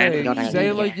tomorrow. Okay? Hey, say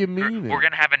it like you mean it. We're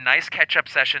gonna have a nice catch-up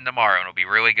session tomorrow, and it'll be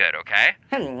really good. Okay?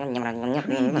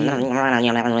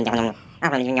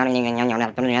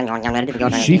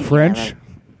 Is she French?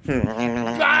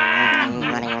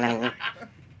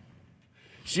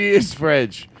 She is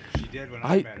French. She did when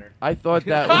I met her. I thought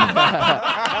that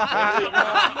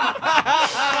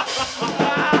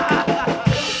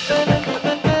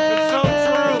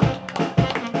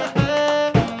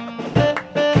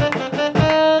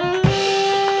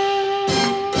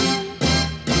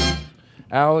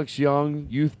Alex Young,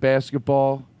 youth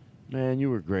basketball. Man, you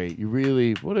were great. You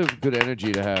really, what a good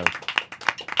energy to have.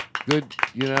 Good,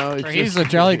 you know. It's He's a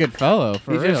jolly good fellow,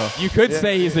 for He real. just- You could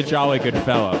say he's a jolly good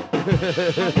fellow.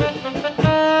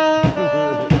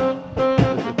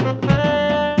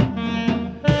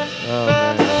 Oh,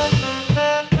 man.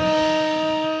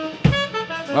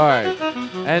 All right.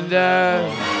 And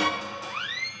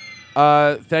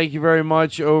thank you very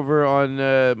much over on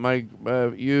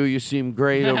you seem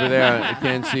great over there. I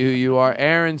can't see who you are.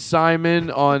 Aaron Simon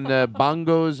on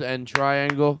bongos and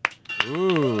triangle.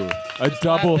 Ooh, a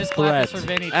double This clap is threat. for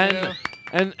Vinny, too.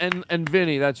 And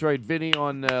Vinny, that's right. Vinny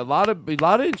on a lot of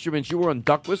instruments. You were on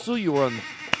duck whistle. You were on,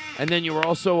 and then you were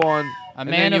also on A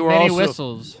man of many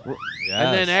whistles.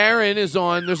 And then Aaron is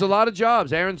on. There's a lot of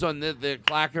jobs. Aaron's on the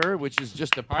clacker, which is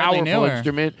just a Hardly knew powerful her.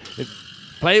 instrument.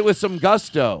 Play it with some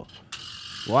gusto.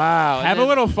 Wow. And Have a then-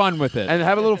 little fun with it. and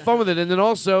have a little fun with it, and then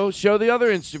also show the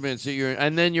other instruments that you're.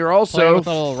 And then you're also Play with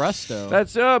a little rusto.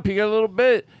 That's up. You got a little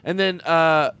bit, and then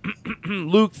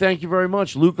Luke. Thank you very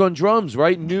much, Luke on drums.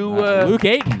 Right, new Luke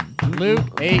Ayton.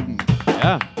 Luke Ayton.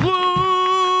 Yeah.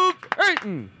 Luke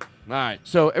Ayton. All right,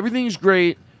 so everything's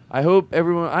great. I hope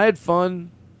everyone. I had fun.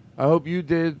 I hope you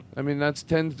did. I mean, that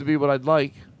tends to be what I'd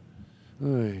like.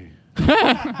 Oy.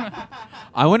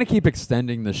 I want to keep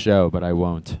extending the show, but I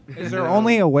won't. Is there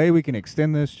only a way we can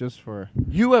extend this just for...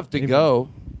 You have to go.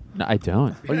 No, I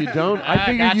don't. Oh, you don't? I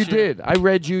figured you did. I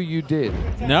read you. You did.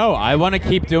 No, I want to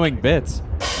keep doing bits.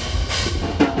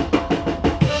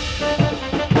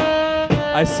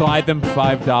 I slide them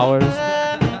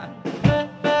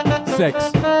 $5.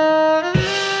 6.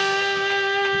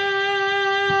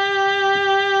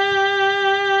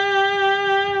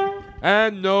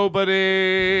 and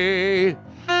nobody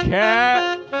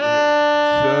can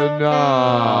tonight.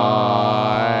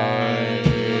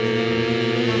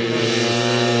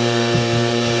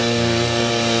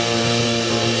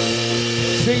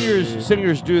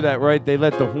 Singers do that, right? They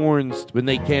let the horns, when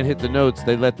they can't hit the notes,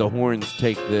 they let the horns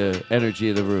take the energy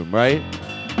of the room, right?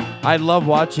 I love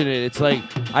watching it. It's like,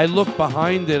 I look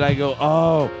behind it, I go,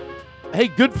 oh, hey,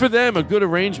 good for them, a good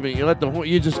arrangement. You let the horn,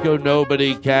 you just go,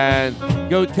 nobody can.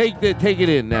 Go, take it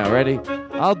in now, ready?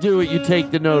 I'll do it, you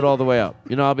take the note all the way up.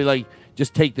 You know, I'll be like,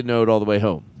 just take the note all the way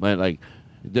home. Like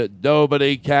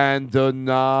nobody can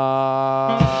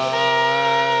deny.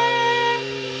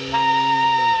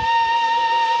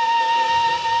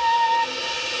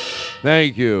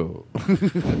 Thank you.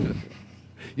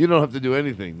 You don't have to do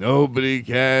anything. Nobody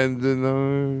can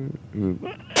deny.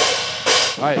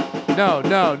 All right. No.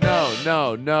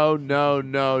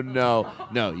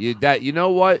 You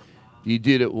know what? You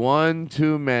did it one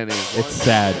too many. It's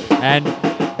sad. And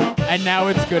now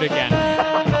it's good again.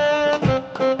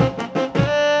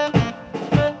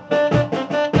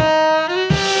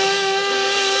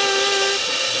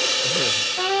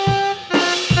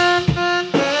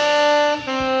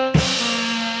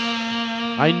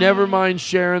 I never mind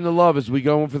sharing the love as we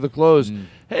go in for the close.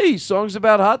 Hey, Songs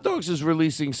About Hot Dogs is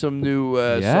releasing some new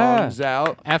songs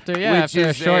out. After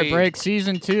a short break,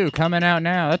 season 2 coming out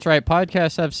now. That's right,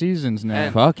 podcasts have seasons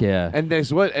now. Fuck yeah. And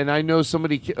there's what? And I know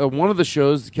somebody, one of the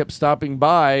shows that kept stopping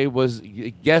by was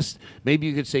guest, maybe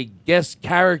you could say guest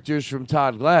characters from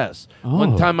Todd Glass. Oh.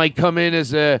 One time I come in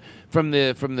as from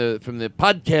the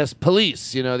podcast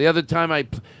police. You know, the other time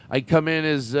I come in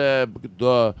as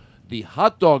the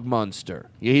hot dog monster.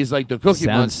 Yeah, he's like the cookie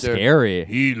monster. Sounds scary.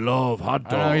 He love hot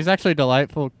dogs. No, he's actually a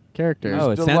delightful character. Oh,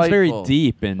 it sounds very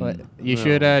deep. And you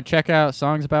should check out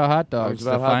Songs About Hot Dogs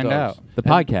to find out. The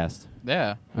podcast.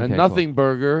 Yeah. And Nothing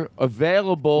Burger,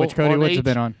 available which Cody on Woods has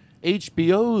been on.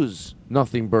 HBO's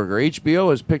Nothing Burger. HBO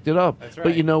has picked it up. That's right.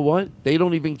 But you know what? They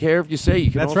don't even care if you say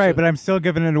you can. That's right, but I'm still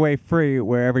giving it away free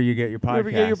wherever you get your podcast. Wherever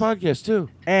you get your podcast, too.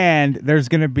 And there's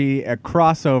going to be a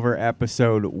crossover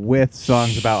episode with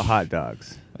Songs About Hot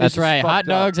Dogs. That's right, hot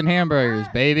dogs and hamburgers,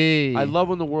 baby. I love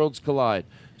when the worlds collide.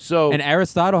 So, and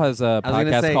Aristotle has a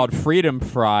podcast called Freedom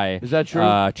Fry. Is that true?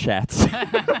 Chats.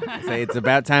 Say it's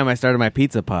about time I started my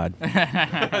pizza pod.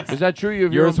 Is that true?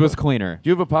 Yours was cleaner. Do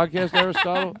you have a podcast,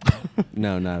 Aristotle?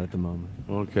 No, not at the moment.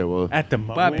 Okay, well. At the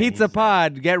moment. But pizza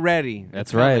pod, get ready. That's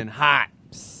It's right. coming hot.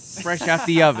 Fresh out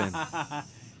the oven.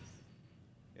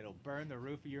 It'll burn the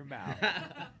roof of your mouth.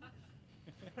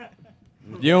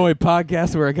 The only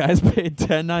podcast where a guy's paid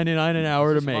 $10.99 an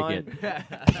hour to make it.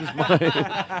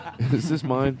 Is this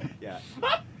mine? Yeah.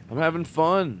 I'm having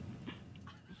fun.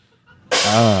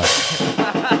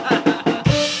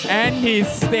 And he's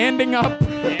standing up.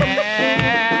 Yeah.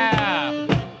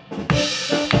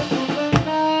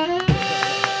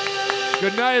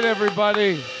 Good night,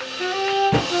 everybody.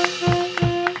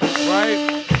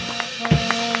 Right?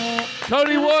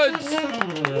 Cody Woods,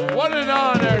 what an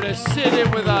honor to sit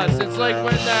in with us. It's like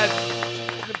when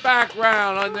the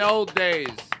background on the old days.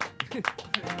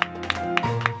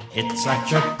 It's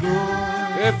such a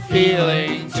good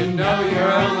feeling to know you're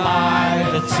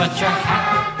alive. It's such a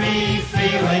happy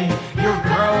feeling. You're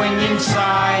growing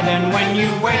inside, and when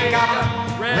you wake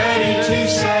up, ready to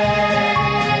say,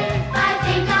 I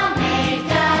think I'll make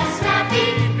a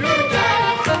snappy new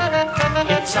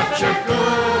day. it's such a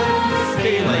good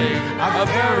feeling, a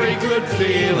very good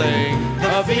feeling,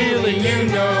 a feeling you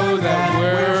know that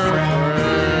we're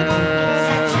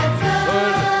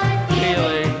good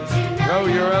feeling. Know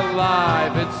you're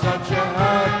alive. It's such a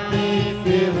happy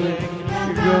feeling.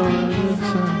 You're going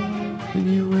inside and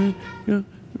you wake up.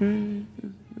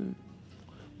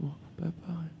 Bye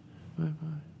bye. Bye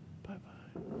bye. Bye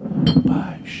bye.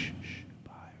 Bye. Shh.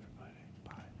 Bye everybody.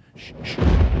 Bye. Shh.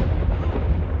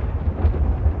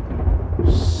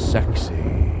 Sexy.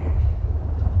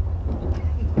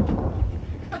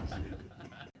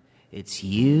 It's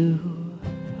you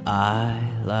I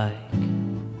like.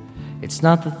 It's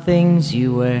not the things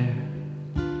you wear,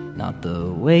 not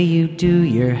the way you do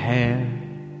your hair,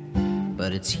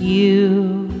 but it's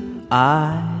you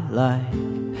I like.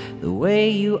 The way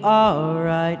you are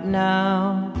right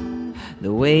now,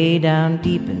 the way down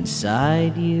deep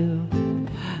inside you.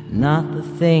 Not the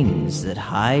things that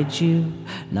hide you,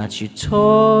 not your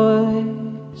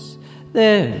toys,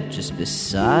 they're just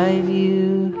beside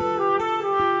you.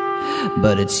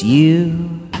 But it's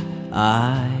you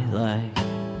I like,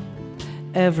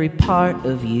 every part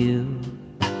of you.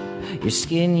 Your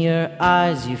skin, your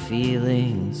eyes, your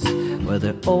feelings,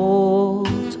 whether old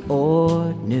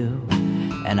or new.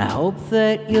 And I hope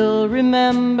that you'll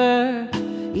remember,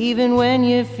 even when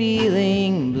you're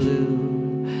feeling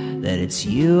blue, that it's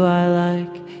you I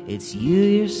like, it's you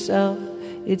yourself,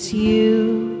 it's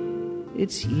you,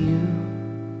 it's you,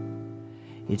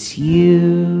 it's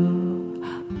you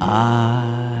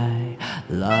I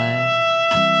like.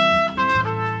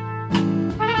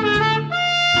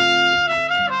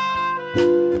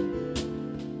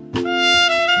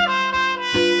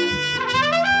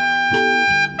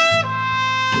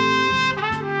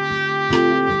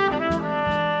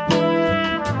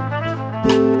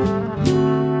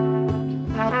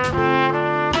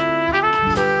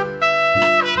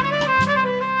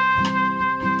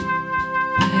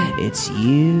 It's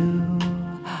you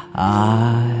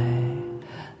I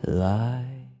like.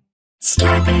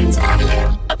 Starburns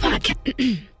Audio,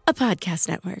 a podcast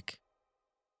network.